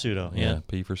 P for pseudo. Yeah,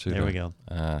 P for pseudo. There we go.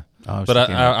 But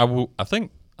I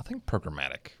think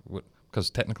programmatic,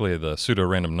 because technically the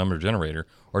pseudo-random number generator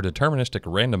or deterministic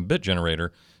random bit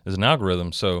generator is an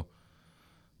algorithm,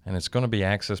 and it's going to be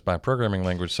accessed by a programming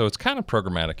language, so it's kind of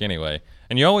programmatic anyway.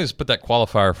 And you always put that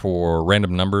qualifier for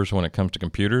random numbers when it comes to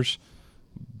computers,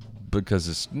 because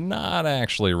it's not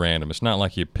actually random. It's not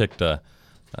like you picked an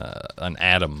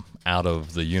atom out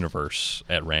of the universe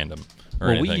at random.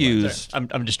 Well, we use.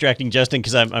 I'm distracting Justin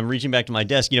because I'm reaching back to my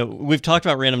desk. We've talked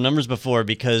about random numbers before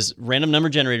because random number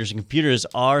generators in computers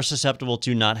are susceptible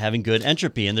to not having good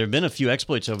entropy, and there have been a few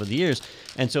exploits over the years.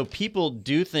 And so people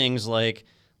do things like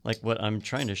what I'm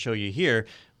trying to show you here,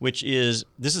 which is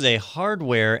this is a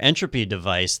hardware entropy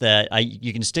device that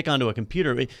you can stick onto a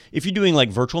computer. If you're doing like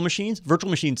virtual machines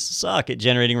suck at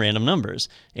generating random numbers.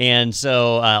 And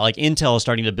so like Intel is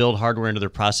starting to build hardware into their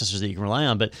processors that you can rely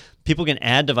on, but people can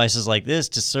add devices like this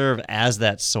to serve as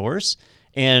that source.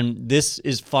 And this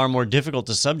is far more difficult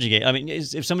to subjugate. I mean,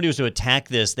 if somebody was to attack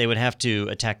this, they would have to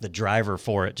attack the driver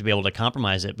for it to be able to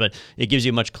compromise it, but it gives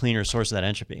you a much cleaner source of that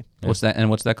entropy. What's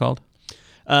that called?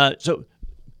 So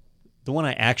the one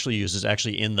I actually use is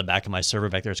actually in the back of my server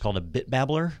back there. It's called a bit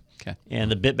babbler. Okay. And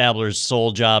the bit babbler's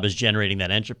sole job is generating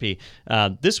that entropy.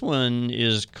 This one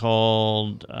is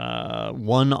called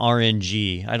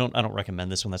 1RNG. I don't recommend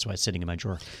this one. That's why it's sitting in my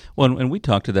drawer. Well, and we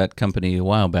talked to that company a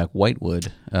while back,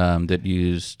 Whitewood, that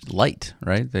used light,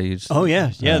 right? They used. Oh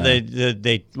yeah.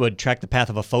 They would track the path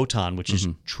of a photon, which is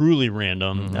truly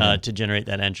random, to generate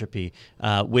that entropy,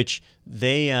 which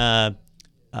they.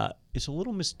 It's a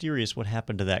little mysterious what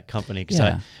happened to that company.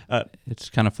 Yeah. It's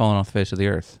kind of fallen off the face of the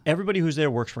earth. Everybody who's there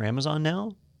works for Amazon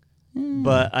now,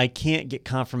 but I can't get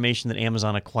confirmation that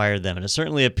Amazon acquired them. And it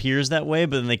certainly appears that way,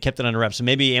 but then they kept it under wraps. So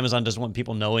maybe Amazon doesn't want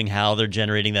people knowing how they're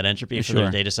generating that entropy for their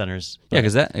data centers. Yeah,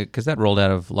 because that rolled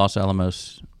out of Los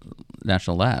Alamos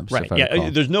National Labs. Right. If I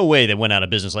recall. There's no way they went out of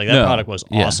business. Like that product was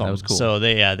awesome. That was cool. So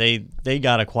they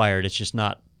got acquired. It's just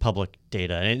not public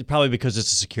data. And probably because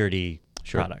it's a security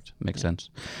product. Makes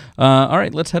sense. All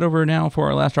right, let's head over now for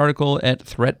our last article at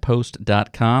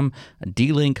threatpost.com.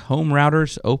 D-Link home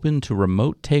routers open to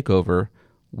remote takeover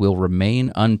will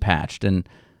remain unpatched. And,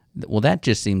 well, that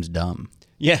just seems dumb.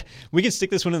 Yeah, we can stick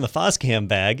this one in the FOSCAM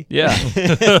bag. Yeah.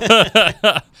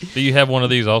 Do you have one of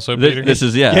these also, Peter? This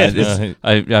is,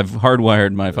 I've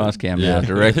hardwired my FOSCAM now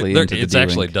directly into the It's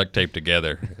D-Link. actually duct taped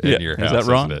together in your house. Is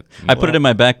that wrong? Isn't it? I put it in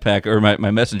my backpack or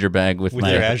my messenger bag with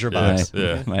my your Azure box.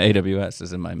 My AWS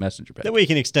is in my messenger bag. That way you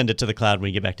can extend it to the cloud when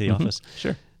you get back to the office.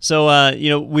 Sure.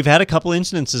 So, we've had a couple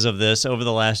instances of this over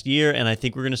the last year, and I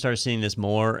think we're going to start seeing this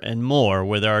more and more,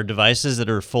 where there are devices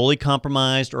that are fully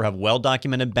compromised or have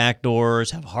well-documented backdoors,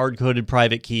 have hard-coded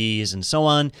private keys, and so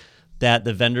on, that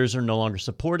the vendors are no longer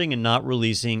supporting and not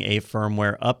releasing a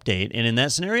firmware update. And in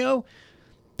that scenario,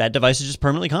 that device is just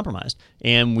permanently compromised.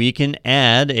 And we can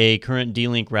add a current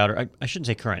D-Link router. I shouldn't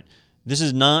say current. This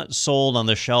is not sold on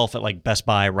the shelf at like Best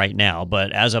Buy right now,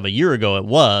 but as of a year ago it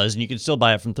was, and you can still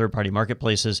buy it from third-party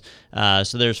marketplaces.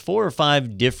 So there's 4 or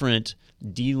 5 different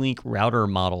D-Link router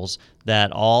models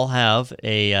that all have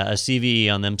a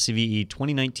CVE on them, CVE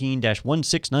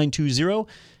 2019-16920,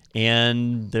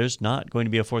 and there's not going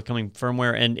to be a forthcoming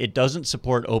firmware, and it doesn't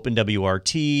support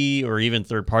OpenWRT or even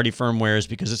third-party firmwares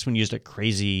because this one used a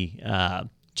crazy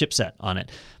chipset on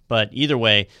it. But either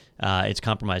way, it's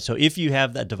compromised. So if you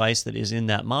have that device that is in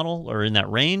that model or in that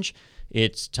range,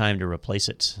 it's time to replace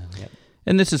it. Yep.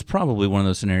 And this is probably one of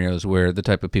those scenarios where the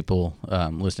type of people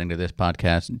listening to this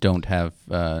podcast don't have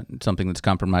something that's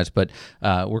compromised. But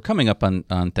we're coming up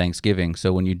on Thanksgiving,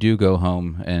 so when you do go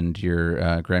home and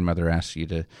your grandmother asks you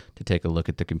to take a look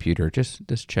at the computer,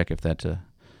 just check if that's a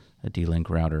D-Link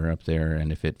router up there,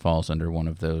 and if it falls under one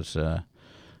of those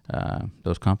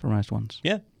compromised ones.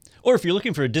 Yeah. Or if you're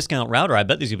looking for a discount router, I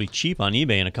bet these will be cheap on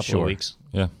eBay in a couple of weeks.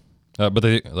 Yeah. But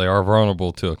they are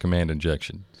vulnerable to a command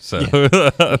injection. So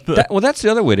that's the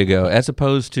other way to go, as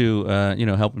opposed to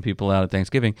helping people out at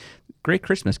Thanksgiving. Great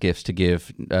Christmas gifts to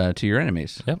give to your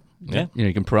enemies. Yep. Yeah.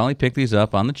 You can probably pick these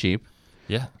up on the cheap.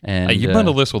 Yeah. And you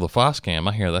bundle this with a Foscam.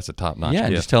 I hear that's a top notch. Yeah.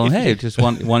 gift. Just tell them, hey, just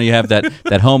want you have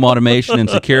that home automation and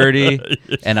security,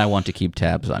 and I want to keep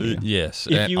tabs on you. Yes.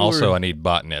 And also, I need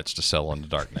botnets to sell on the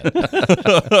darknet.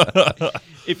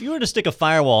 If you were to stick a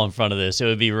firewall in front of this, it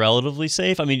would be relatively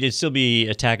safe. I mean, it'd still be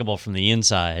attackable from the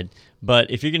inside.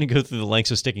 But if you're going to go through the lengths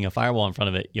of sticking a firewall in front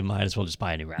of it, you might as well just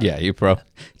buy a new router. Yeah, it's probably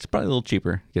a little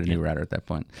cheaper. Get a new router at that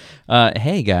point.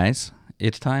 Hey guys,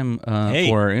 it's time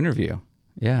for our interview.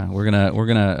 Yeah, we're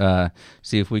gonna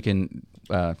see if we can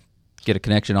get a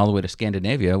connection all the way to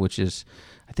Scandinavia, which is,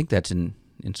 I think that's in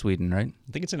Sweden, right?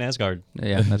 I think it's in Asgard.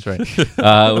 Yeah, that's right.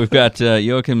 We've got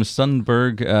Joachim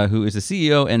Sundberg, who is the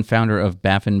CEO and founder of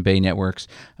Baffin Bay Networks.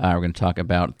 We're going to talk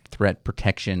about threat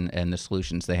protection and the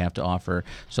solutions they have to offer.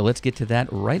 So let's get to that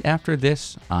right after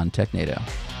this on TechNado.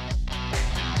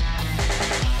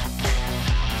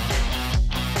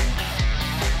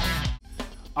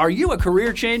 Are you a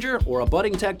career changer or a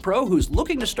budding tech pro who's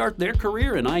looking to start their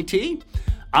career in IT?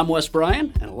 I'm Wes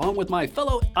Bryan, and along with my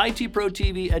fellow IT Pro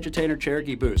TV edutainer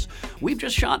Cherokee Boose, we've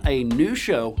just shot a new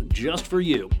show just for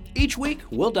you. Each week,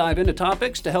 we'll dive into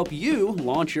topics to help you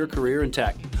launch your career in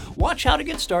tech. Watch how to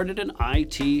get started in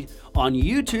IT on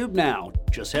YouTube now.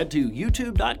 Just head to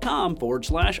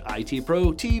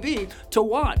youtube.com/ITProTV to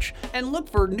watch, and look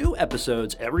for new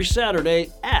episodes every Saturday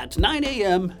at 9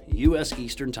 a.m. U.S.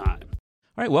 Eastern Time.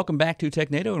 All right, welcome back to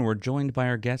TechNado, and we're joined by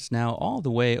our guests now all the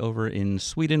way over in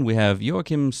Sweden. We have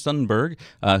Joachim Sundberg,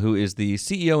 who is the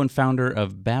CEO and founder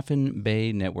of Baffin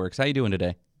Bay Networks. How you doing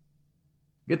today?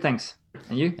 Good, thanks.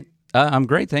 And you? I'm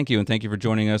great, thank you, and thank you for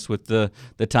joining us with the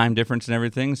time difference and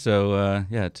everything. So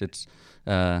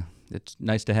it's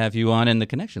nice to have you on, and the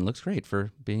connection looks great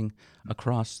for being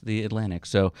across the Atlantic.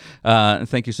 So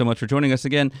thank you so much for joining us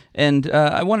again. And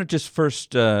I want to just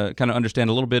first kind of understand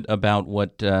a little bit about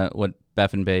what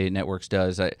Baffin Bay Networks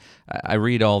does. I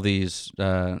read all these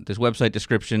website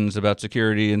descriptions about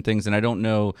security and things, and I don't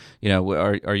know.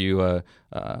 Are you a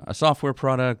software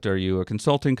product? Are you a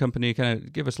consulting company? Kind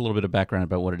of give us a little bit of background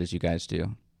about what it is you guys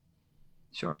do.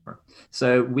 Sure.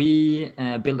 So we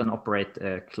build and operate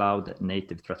a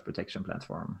cloud-native threat protection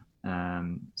platform.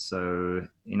 So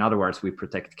in other words, we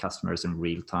protect customers in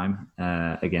real time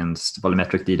against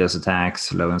volumetric DDoS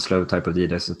attacks, low and slow type of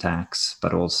DDoS attacks,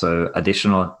 but also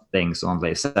additional things on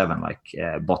layer 7, like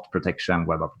bot protection,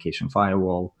 web application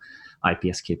firewall,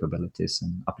 IPS capabilities,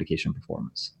 and application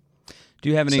performance. Do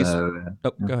you have any? Go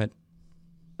ahead.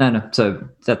 No. So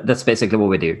that's basically what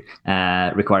we do.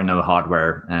 Require no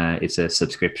hardware. It's a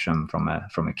subscription from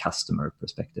a customer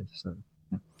perspective. So,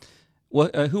 yeah. Well,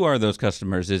 who are those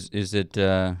customers? Is it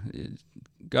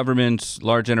governments,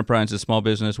 large enterprises, small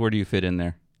business? Where do you fit in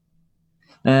there?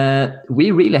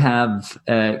 We really have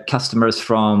customers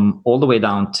from all the way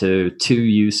down to 2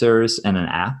 users and an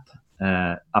app,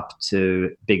 up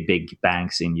to big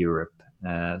banks in Europe.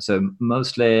 So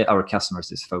mostly our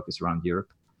customers is focused around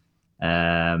Europe.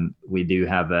 We do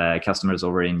have customers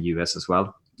over in US as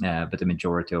well, but the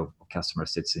majority of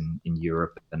customers sits in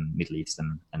Europe and Middle East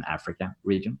and Africa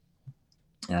region.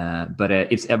 But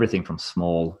it's everything from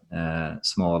small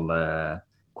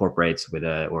corporates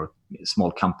or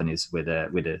small companies with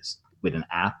an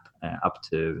app up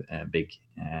to big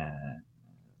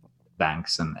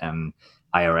banks and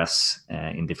IRS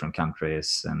in different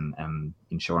countries and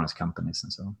insurance companies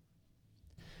and so on.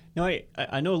 Now,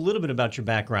 I know a little bit about your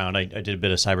background. I did a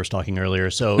bit of cyber stalking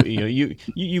earlier. So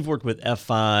you've worked with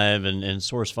F5 and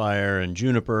SourceFire and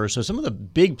Juniper. So some of the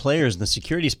big players in the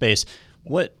security space.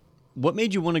 What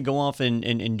made you want to go off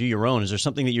and do your own? Is there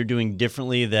something that you're doing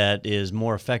differently that is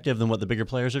more effective than what the bigger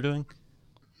players are doing?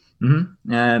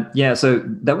 Mm-hmm. Yeah. So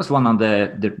that was one of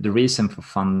the reason for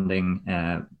funding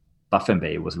Baffin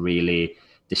Bay was really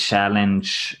the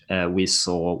challenge we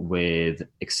saw with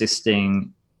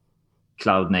existing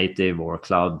cloud native or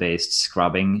cloud-based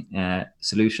scrubbing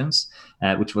solutions,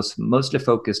 which was mostly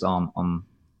focused on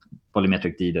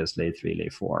volumetric DDoS layer 3, layer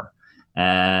 4.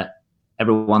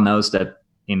 Everyone knows that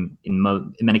in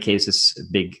many cases,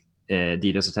 big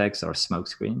DDoS attacks are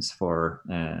smokescreens for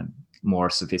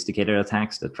more sophisticated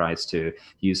attacks that tries to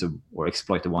use or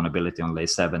exploit a vulnerability on layer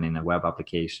 7 in a web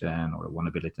application or a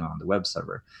vulnerability on the web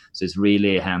server. So it's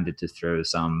really handy to throw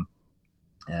some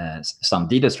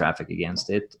DDoS traffic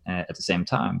against it at the same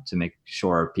time to make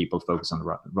sure people focus on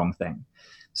the wrong thing.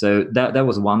 So that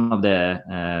was one of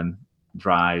the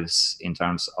drives in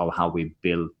terms of how we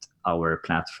built our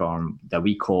platform that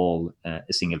we call a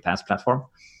single pass platform,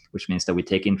 which means that we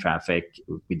take in traffic,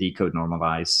 we decode,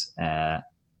 normalize,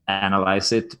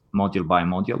 analyze it module by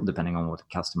module, depending on what the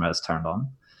customer has turned on.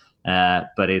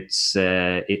 But it's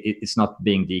not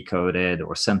being decoded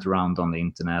or sent around on the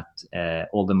internet.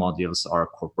 All the modules are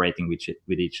cooperating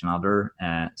with each other.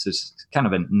 So it's kind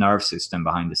of a nerve system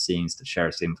behind the scenes that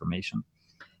shares information.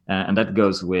 And that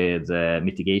goes with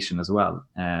mitigation as well.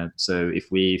 So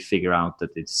if we figure out that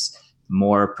it's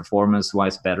more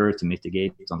performance-wise better to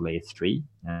mitigate on layer 3,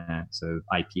 so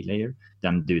IP layer,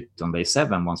 than do it on layer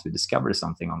 7. Once we discover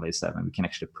something on layer 7, we can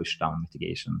actually push down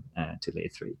mitigation to layer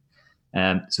 3.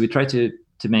 So we try to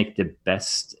make the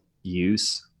best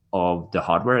use of the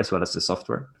hardware as well as the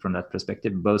software from that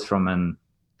perspective, both from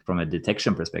a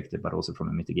detection perspective, but also from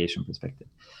a mitigation perspective.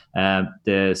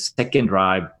 The second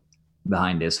drive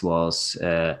behind this was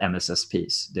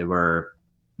MSSPs. There were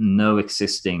no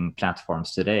existing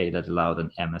platforms today that allowed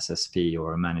an MSSP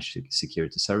or a managed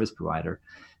security service provider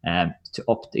to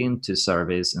opt into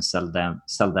service and sell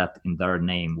that in their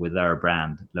name with their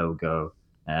brand, logo,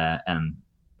 and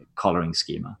coloring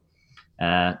schema.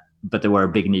 But there were a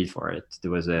big need for it.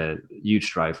 There was a huge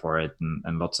drive for it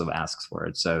and lots of asks for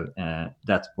it. So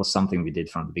that was something we did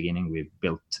from the beginning. We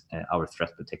built our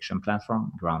threat protection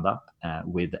platform ground up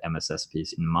with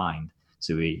MSSPs in mind.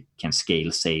 So we can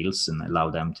scale sales and allow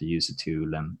them to use a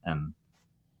tool and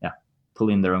pull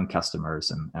in their own customers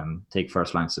and take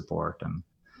first line support and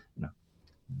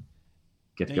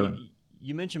get going.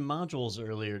 You mentioned modules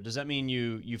earlier. Does that mean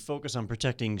you focus on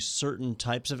protecting certain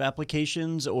types of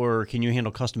applications, or can you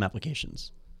handle custom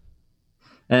applications?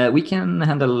 We can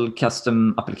handle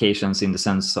custom applications in the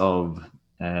sense of,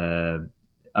 web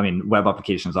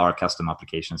applications are custom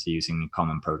applications using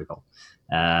common protocol.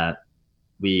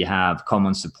 We have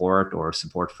common support or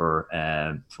support for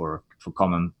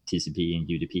common TCP and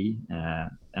UDP,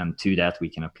 and to that we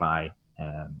can apply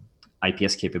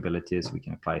IPS capabilities, we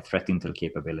can apply threat intel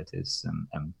capabilities,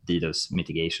 and DDoS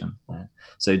mitigation.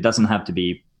 So it doesn't have to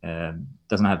be an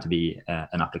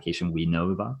application we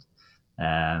know about,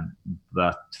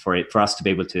 but for us to be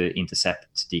able to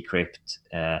intercept, decrypt,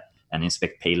 and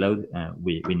inspect payload,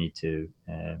 we need to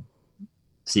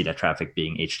see that traffic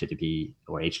being HTTP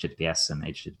or HTTPS and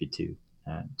HTTP2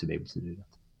 to be able to do that.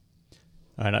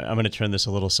 All right, I'm going to turn this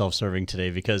a little self-serving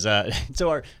today because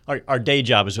so our day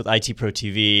job is with IT Pro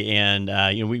TV, and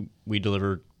we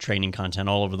deliver training content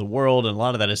all over the world, and a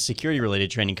lot of that is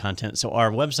security-related training content. So our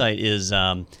website is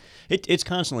it's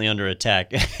constantly under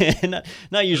attack,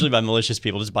 not usually by malicious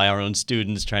people, just by our own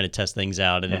students trying to test things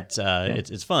out, and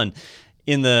it's fun.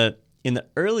 In the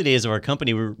early days of our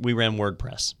company, we ran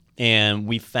WordPress. And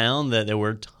we found that there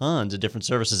were tons of different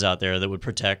services out there that would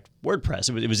protect WordPress.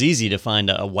 It was easy to find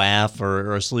a WAF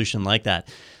or a solution like that.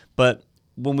 But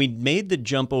when we made the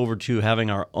jump over to having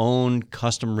our own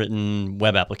custom-written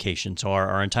web application, so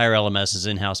our entire LMS is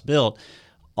in-house built,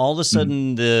 all of a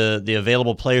sudden the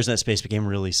available players in that space became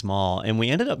really small. And we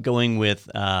ended up going with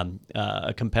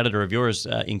a competitor of yours,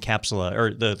 Incapsula,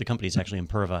 or the company's actually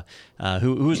Imperva,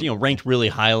 who's ranked really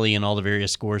highly in all the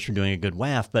various scores for doing a good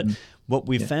WAF. But what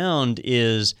we found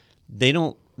is they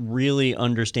don't really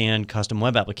understand custom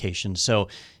web applications. So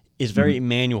it's very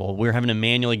manual. We're having to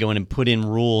manually go in and put in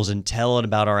rules and tell it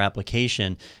about our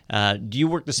application. Do you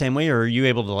work the same way, or are you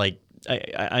able to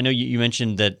I know you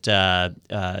mentioned that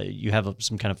you have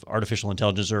some kind of artificial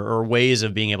intelligence or ways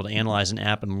of being able to analyze an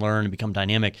app and learn and become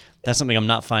dynamic. That's something I'm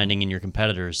not finding in your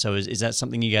competitors. So is that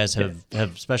something you guys have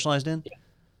specialized in?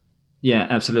 Yeah,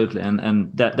 absolutely.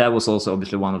 And that was also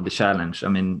obviously one of the challenge. I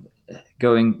mean,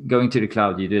 going to the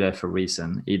cloud, you do that for a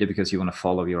reason, either because you want to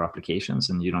follow your applications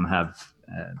and you don't have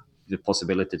the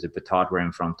possibility to put hardware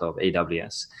in front of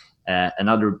AWS.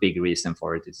 Another big reason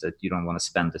for it is that you don't want to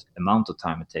spend the amount of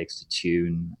time it takes to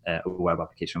tune a web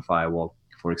application firewall,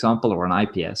 for example, or an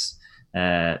IPS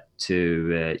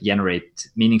to generate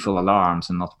meaningful alarms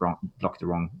and not block the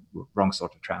wrong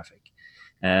sort of traffic.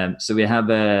 So we have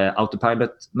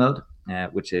autopilot mode,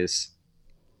 which is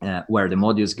where the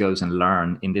modules goes and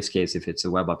learn. In this case, if it's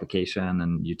a web application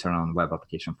and you turn on web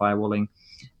application firewalling,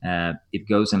 it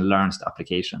goes and learns the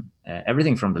application.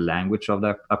 Everything from the language of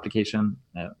the application,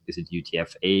 is it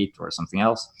UTF-8 or something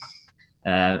else?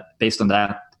 Based on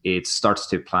that, it starts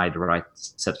to apply the right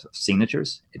set of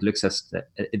signatures.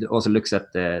 It also looks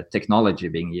at the technology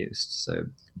being used. So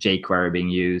jQuery being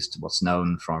used, what's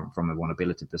known from a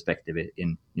vulnerability perspective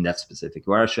in that specific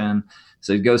version.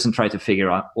 So it goes and tries to figure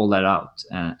out all that out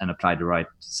and apply the right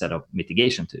set of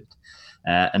mitigation to it.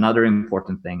 Another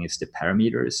important thing is the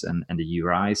parameters and the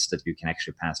URIs that you can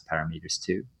actually pass parameters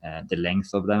to, the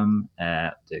length of them,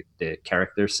 the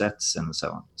character sets, and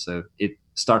so on. So it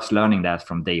starts learning that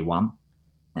from day one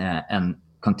and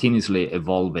continuously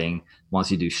evolving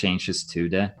once you do changes to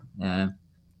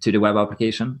the web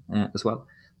application as well.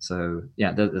 So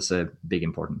yeah, that's a big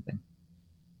important thing.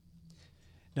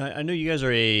 Now, I know you guys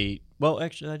are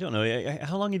actually, I don't know.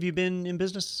 How long have you been in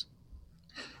business?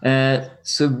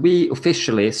 So we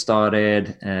officially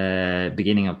started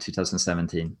beginning of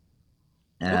 2017.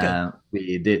 Okay.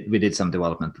 We did some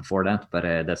development before that, but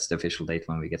that's the official date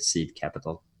when we get seed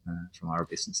capital from our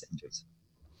business angels.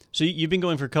 So you've been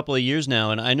going for a couple of years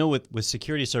now, and I know with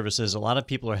security services, a lot of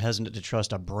people are hesitant to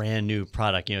trust a brand new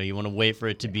product. You know, you want to wait for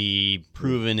it to be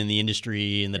proven in the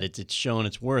industry and that it's shown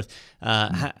its worth.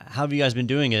 How have you guys been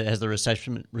doing it? Has the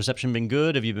reception been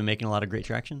good? Have you been making a lot of great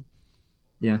traction?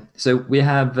 Yeah. So we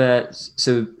have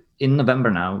so in November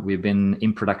now, we've been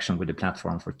in production with the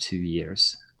platform for 2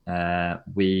 years.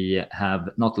 We have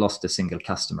not lost a single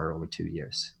customer over 2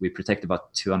 years. We protect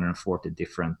about 240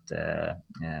 different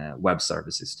web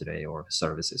services today.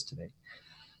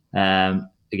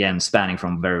 Again, spanning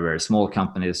from very, very small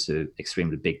companies to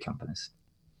extremely big companies.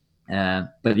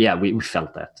 But yeah, we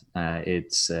felt that.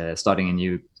 It's starting a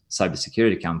new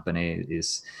cybersecurity company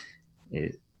is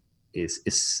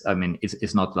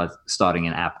it's not like starting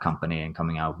an app company and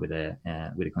coming out with a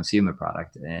consumer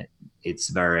product. It's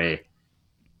very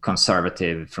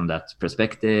conservative from that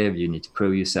perspective. You need to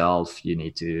prove yourself. You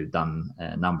need to done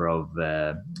a number of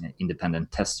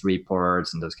independent test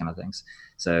reports and those kind of things.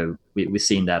 So we've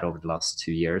seen that over the last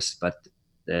 2 years. But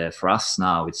for us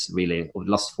now, it's really over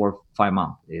the last 4 or 5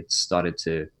 months. It's starting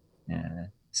to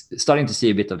see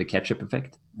a bit of the catch-up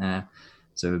effect.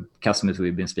 So customers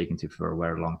we've been speaking to for a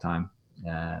very long time,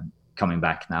 coming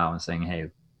back now and saying, "Hey,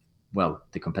 well,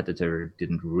 the competitor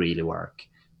didn't really work.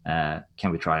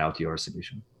 Can we try out your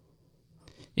solution?"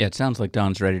 Yeah, it sounds like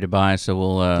Don's ready to buy, so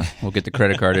we'll get the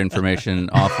credit card information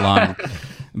offline.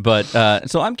 But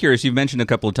so I'm curious. You've mentioned a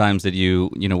couple of times that you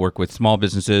work with small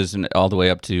businesses and all the way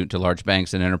up to large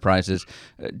banks and enterprises.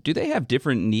 Do they have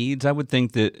different needs? I would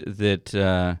think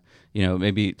that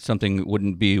maybe something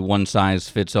wouldn't be one size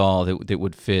fits all that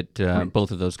would fit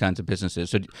both of those kinds of businesses.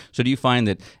 So do you find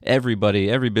that every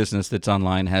business that's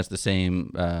online has the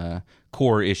same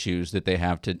core issues that they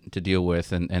have to deal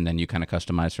with, and then you kind of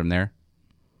customize from there?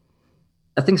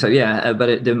 I think so, yeah.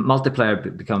 But the multiplier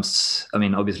becomes,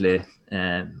 obviously,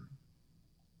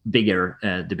 bigger,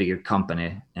 the bigger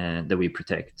company that we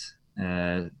protect.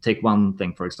 Take one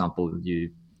thing, for example,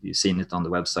 you've seen it on the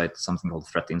website, something called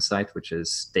Threat Insight, which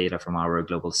is data from our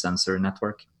global sensor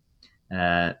network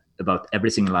about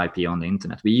every single IP on the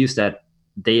internet. We use that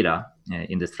data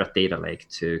in the threat data lake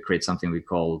to create something we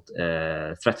call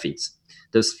threat feeds.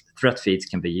 Those threat feeds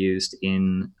can be used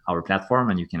in our platform,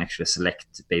 and you can actually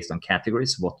select based on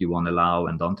categories what you want to allow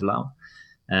and don't allow.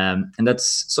 And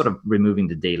that's sort of removing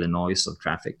the daily noise of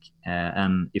traffic.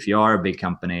 And if you are a big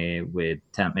company with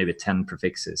maybe 10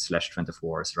 prefixes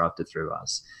 /24s routed through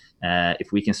us,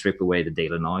 if we can strip away the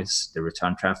daily noise, the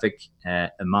return traffic,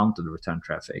 amount of the return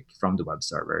traffic from the web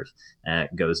servers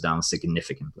goes down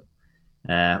significantly.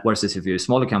 Whereas if you're a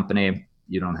smaller company,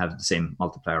 you don't have the same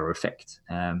multiplier effect.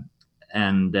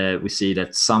 And we see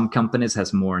that some companies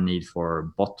has more need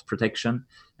for bot protection,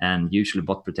 and usually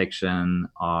bot protection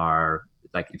are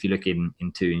like if you look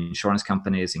into insurance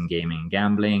companies in gaming and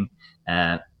gambling,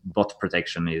 bot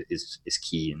protection is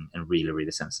key and really,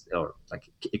 really sensitive, or like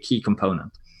a key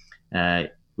component.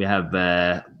 We have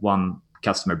one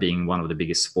customer being one of the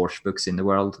biggest sports books in the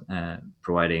world,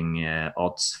 providing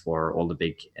odds for all the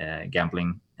big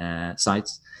gambling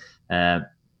sites.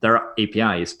 Their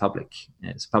API is public.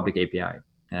 It's a public API,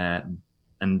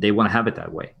 and they want to have it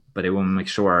that way. But they want to make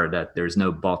sure that there's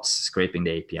no bots scraping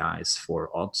the APIs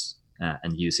for odds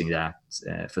and using that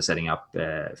for setting up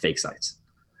fake sites,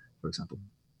 for example.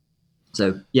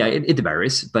 So yeah, it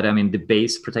varies, but the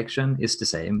base protection is the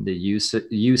same. The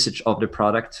usage of the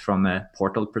product from a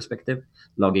portal perspective,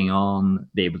 logging on,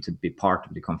 be able to be part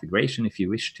of the configuration if you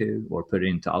wish to, or put it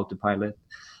into autopilot,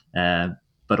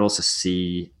 but also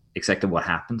see exactly what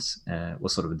happens,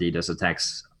 what sort of DDoS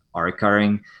attacks are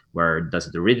occurring, where does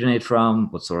it originate from,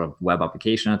 what sort of web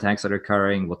application attacks are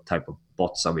occurring, what type of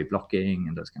bots are we blocking,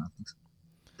 and those kind of things.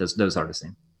 Those are the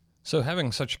same. So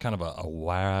having such kind of a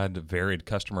wide, varied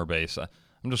customer base,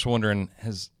 I'm just wondering,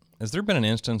 has there been an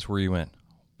instance where you went,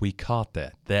 we caught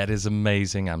that. That is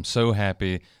amazing. I'm so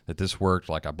happy that this worked.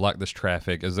 Like, I blocked this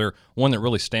traffic. Is there one that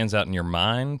really stands out in your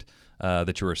mind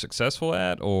that you were successful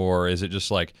at? Or is it just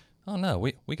like, oh, no,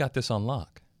 we got this on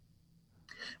lock?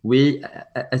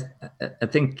 I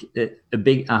think a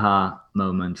big aha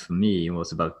moment for me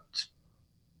was about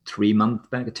 2 months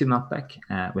back.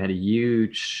 We had a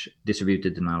huge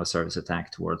distributed denial of service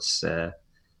attack towards a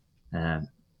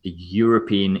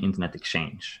European internet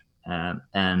exchange.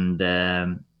 And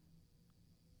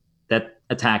that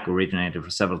attack originated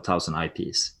from several thousand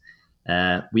IPs.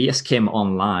 We just came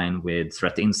online with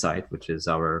Threat Insight, which is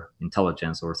our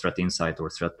intelligence or Threat Insight or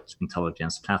threat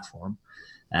intelligence platform,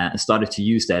 and started to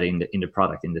use that in the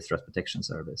product, in the threat protection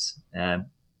service.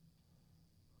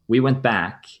 We went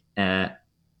back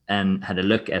and had a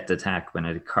look at the attack when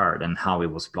it occurred and how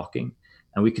it was blocking.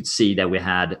 And we could see that we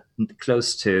had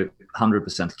close to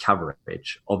 100%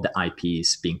 coverage of the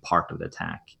IPs being part of the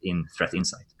attack in Threat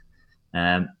Insight.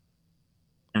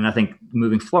 And I think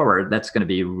moving forward, that's going to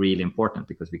be really important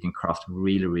because we can craft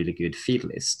really, really good feed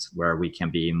lists where we can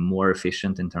be more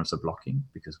efficient in terms of blocking,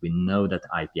 because we know that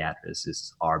IP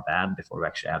addresses are bad before we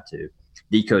actually have to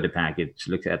decode the package,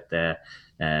 look at the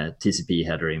TCP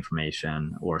header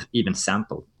information, or even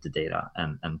sample the data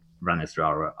and run it through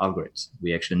our algorithms.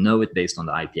 We actually know it based on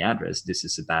the IP address. This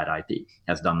is a bad IP,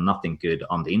 has done nothing good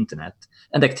on the internet,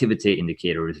 and the activity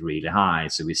indicator is really high.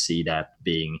 So we see that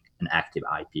being an active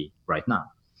IP right now.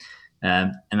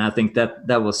 And I think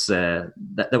that was a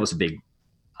big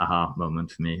aha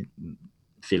moment for me,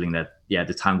 feeling that,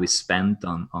 the time we spent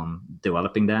on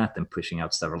developing that and pushing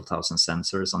out several thousand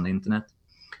sensors on the internet,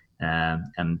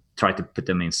 and try to put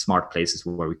them in smart places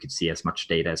where we could see as much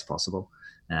data as possible.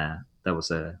 That was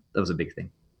a big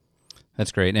thing.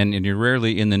 That's great, and you're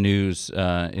rarely in the news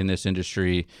in this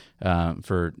industry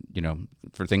for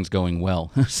things going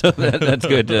well. So that's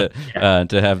good to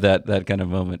have that kind of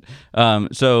moment.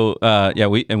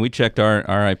 We checked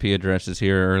our IP addresses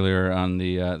here earlier on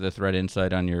the Threat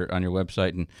Insight on your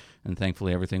website, and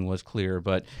thankfully everything was clear.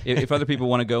 But if other people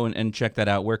want to go and check that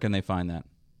out, where can they find that?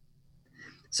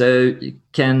 So you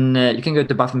can go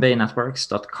to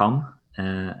baffinbaynetworks.com,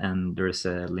 and there is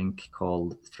a link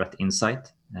called Threat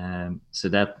Insight. So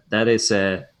that is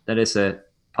a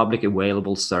public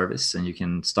available service, and you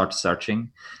can start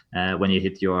searching. When you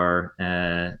hit your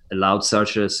allowed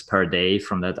searches per day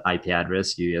from that IP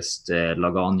address, you just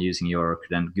log on using your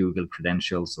Google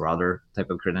credentials or other type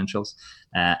of credentials,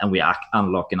 and we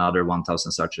unlock another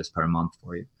 1,000 searches per month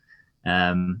for you.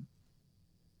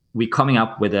 We're coming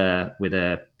up with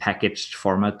a packaged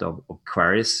format of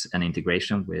queries and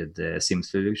integration with SIEM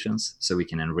solutions, so we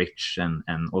can enrich and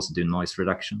also do noise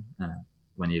reduction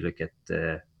when you look at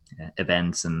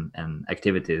events and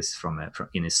activities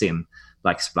in a SIEM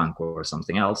like Splunk or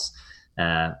something else.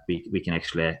 We can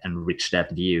actually enrich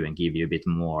that view and give you a bit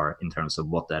more in terms of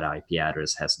what that IP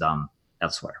address has done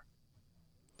elsewhere.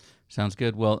 Sounds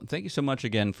good. Well, thank you so much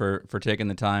again for taking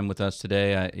the time with us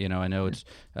today. I know it's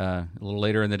a little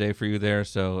later in the day for you there,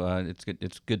 so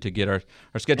it's good to get our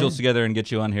schedules together and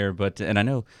get you on here. And I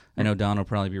know Don will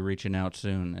probably be reaching out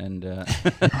soon and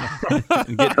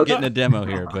getting a demo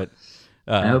here. But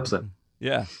I hope so.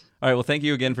 Yeah. All right. Well, thank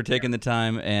you again for taking the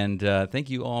time, and thank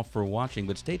you all for watching.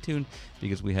 But stay tuned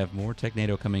because we have more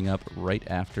Technado coming up right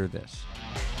after this.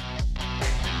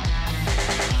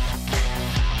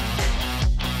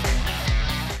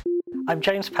 I'm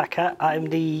James Packer. I'm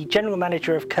the General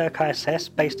Manager of Kirk ISS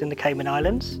based in the Cayman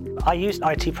Islands. I used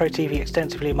IT Pro TV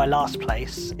extensively in my last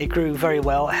place. It grew very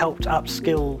well, helped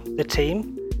upskill the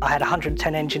team. I had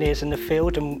 110 engineers in the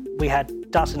field, and we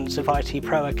had dozens of IT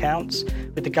Pro accounts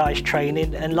with the guys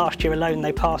training, and last year alone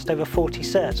they passed over 40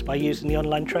 certs by using the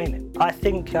online training. I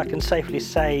think I can safely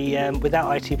say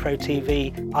without IT Pro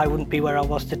TV I wouldn't be where I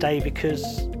was today,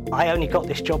 because I only got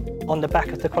this job on the back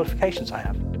of the qualifications I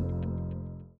have.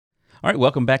 All right,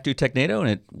 welcome back to Technado, and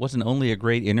it wasn't only a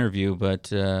great interview,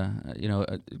 but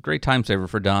a great time saver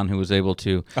for Don, who was able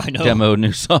to demo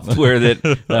new software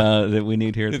that we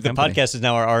need here at the company. Podcast is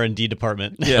now our R&D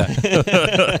department. Yeah,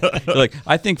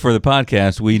 I think for the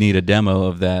podcast we need a demo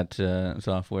of that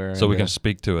software, so we can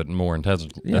speak to it more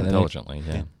intelligently.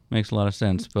 Makes a lot of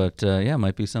sense, but yeah,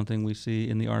 might be something we see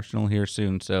in the arsenal here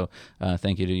soon. So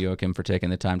thank you to Joachim for taking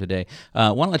the time today.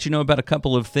 Want to let you know about a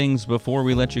couple of things before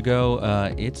we let you go.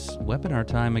 It's webinar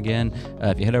time again.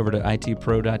 If you head over to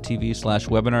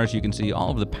itpro.tv/webinars, you can see all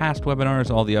of the past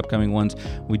webinars, all the upcoming ones.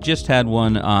 We just had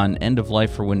one on end of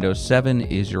life for Windows 7.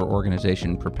 Is your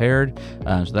organization prepared?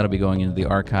 So that'll be going into the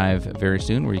archive very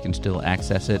soon, where you can still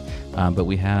access it. But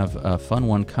we have a fun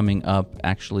one coming up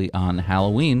actually on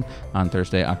Halloween on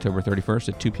Thursday, October 31st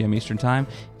at 2 p.m. Eastern Time.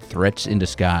 Threats in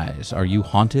Disguise. Are you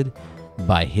haunted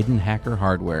by hidden hacker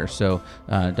hardware? So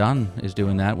Don is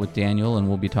doing that with Daniel, and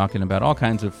we'll be talking about all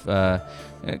kinds of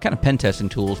kind of pen testing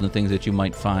tools and the things that you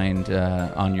might find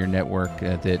on your network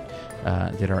that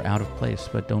are out of place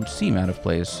but don't seem out of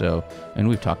place. So, and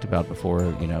we've talked about before,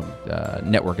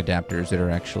 network adapters that are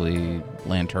actually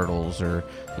land turtles, or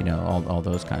all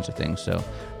those kinds of things. So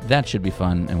that should be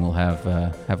fun, and we'll have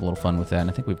a little fun with that.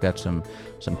 And I think we've got some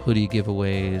hoodie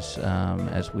giveaways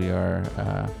as we are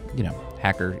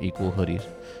hacker equal hoodies.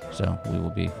 So we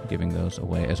will be giving those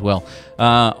away as well.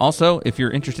 Also, if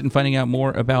you're interested in finding out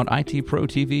more about IT Pro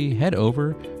TV, head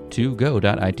over to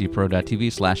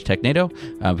go.itpro.tv/technado.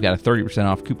 We've got a 30%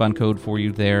 off coupon code for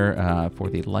you there for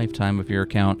the lifetime of your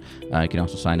account. You can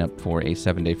also sign up for a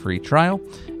 7-day free trial,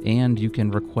 and you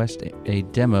can request a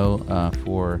demo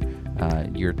for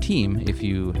your team if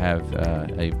you have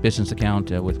a business account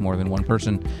with more than one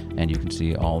person, and you can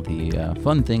see all the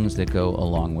fun things that go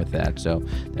along with that. So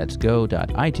that's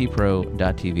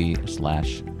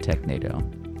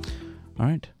go.itpro.tv/technado. All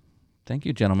right. Thank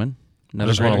you, gentlemen. I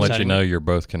just want to let you know you're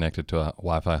both connected to a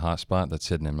Wi-Fi hotspot that's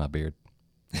hidden in my beard.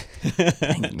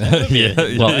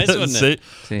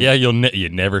 Yeah, you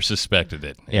never suspected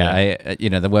it. Yeah,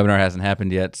 the webinar hasn't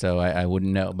happened yet, so I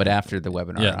wouldn't know. But after the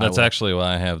webinar, yeah, that's actually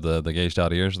why I have the gauged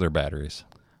out ears. They're batteries.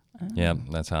 Yeah,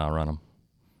 that's how I run them.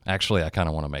 Actually, I kind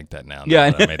of want to make that now. Yeah,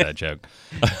 I made that joke.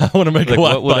 I want to make a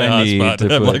Wi-Fi hotspot to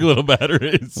have like little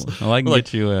batteries. Well, I can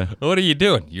get you a. What are you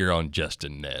doing? You're on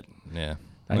JustinNet. Yeah.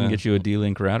 I can get you a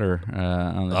D-Link router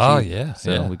on the cheap. Yeah.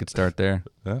 So we could start there.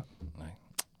 Yeah.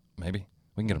 Maybe.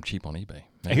 We can get them cheap on eBay.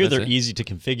 I hear they're easy to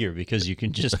configure because you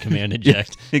can just command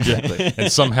eject. Exactly.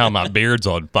 And somehow my beard's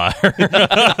on fire.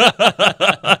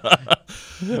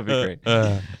 That'd be great.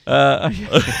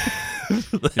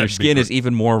 Your skin is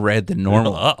even more red than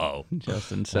normal. Uh-oh.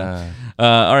 Justin. So,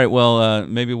 all right. Well,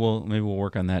 maybe we'll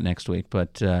work on that next week.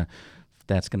 But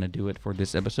that's going to do it for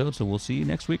this episode. So we'll see you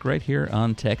next week right here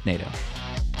on TechNado.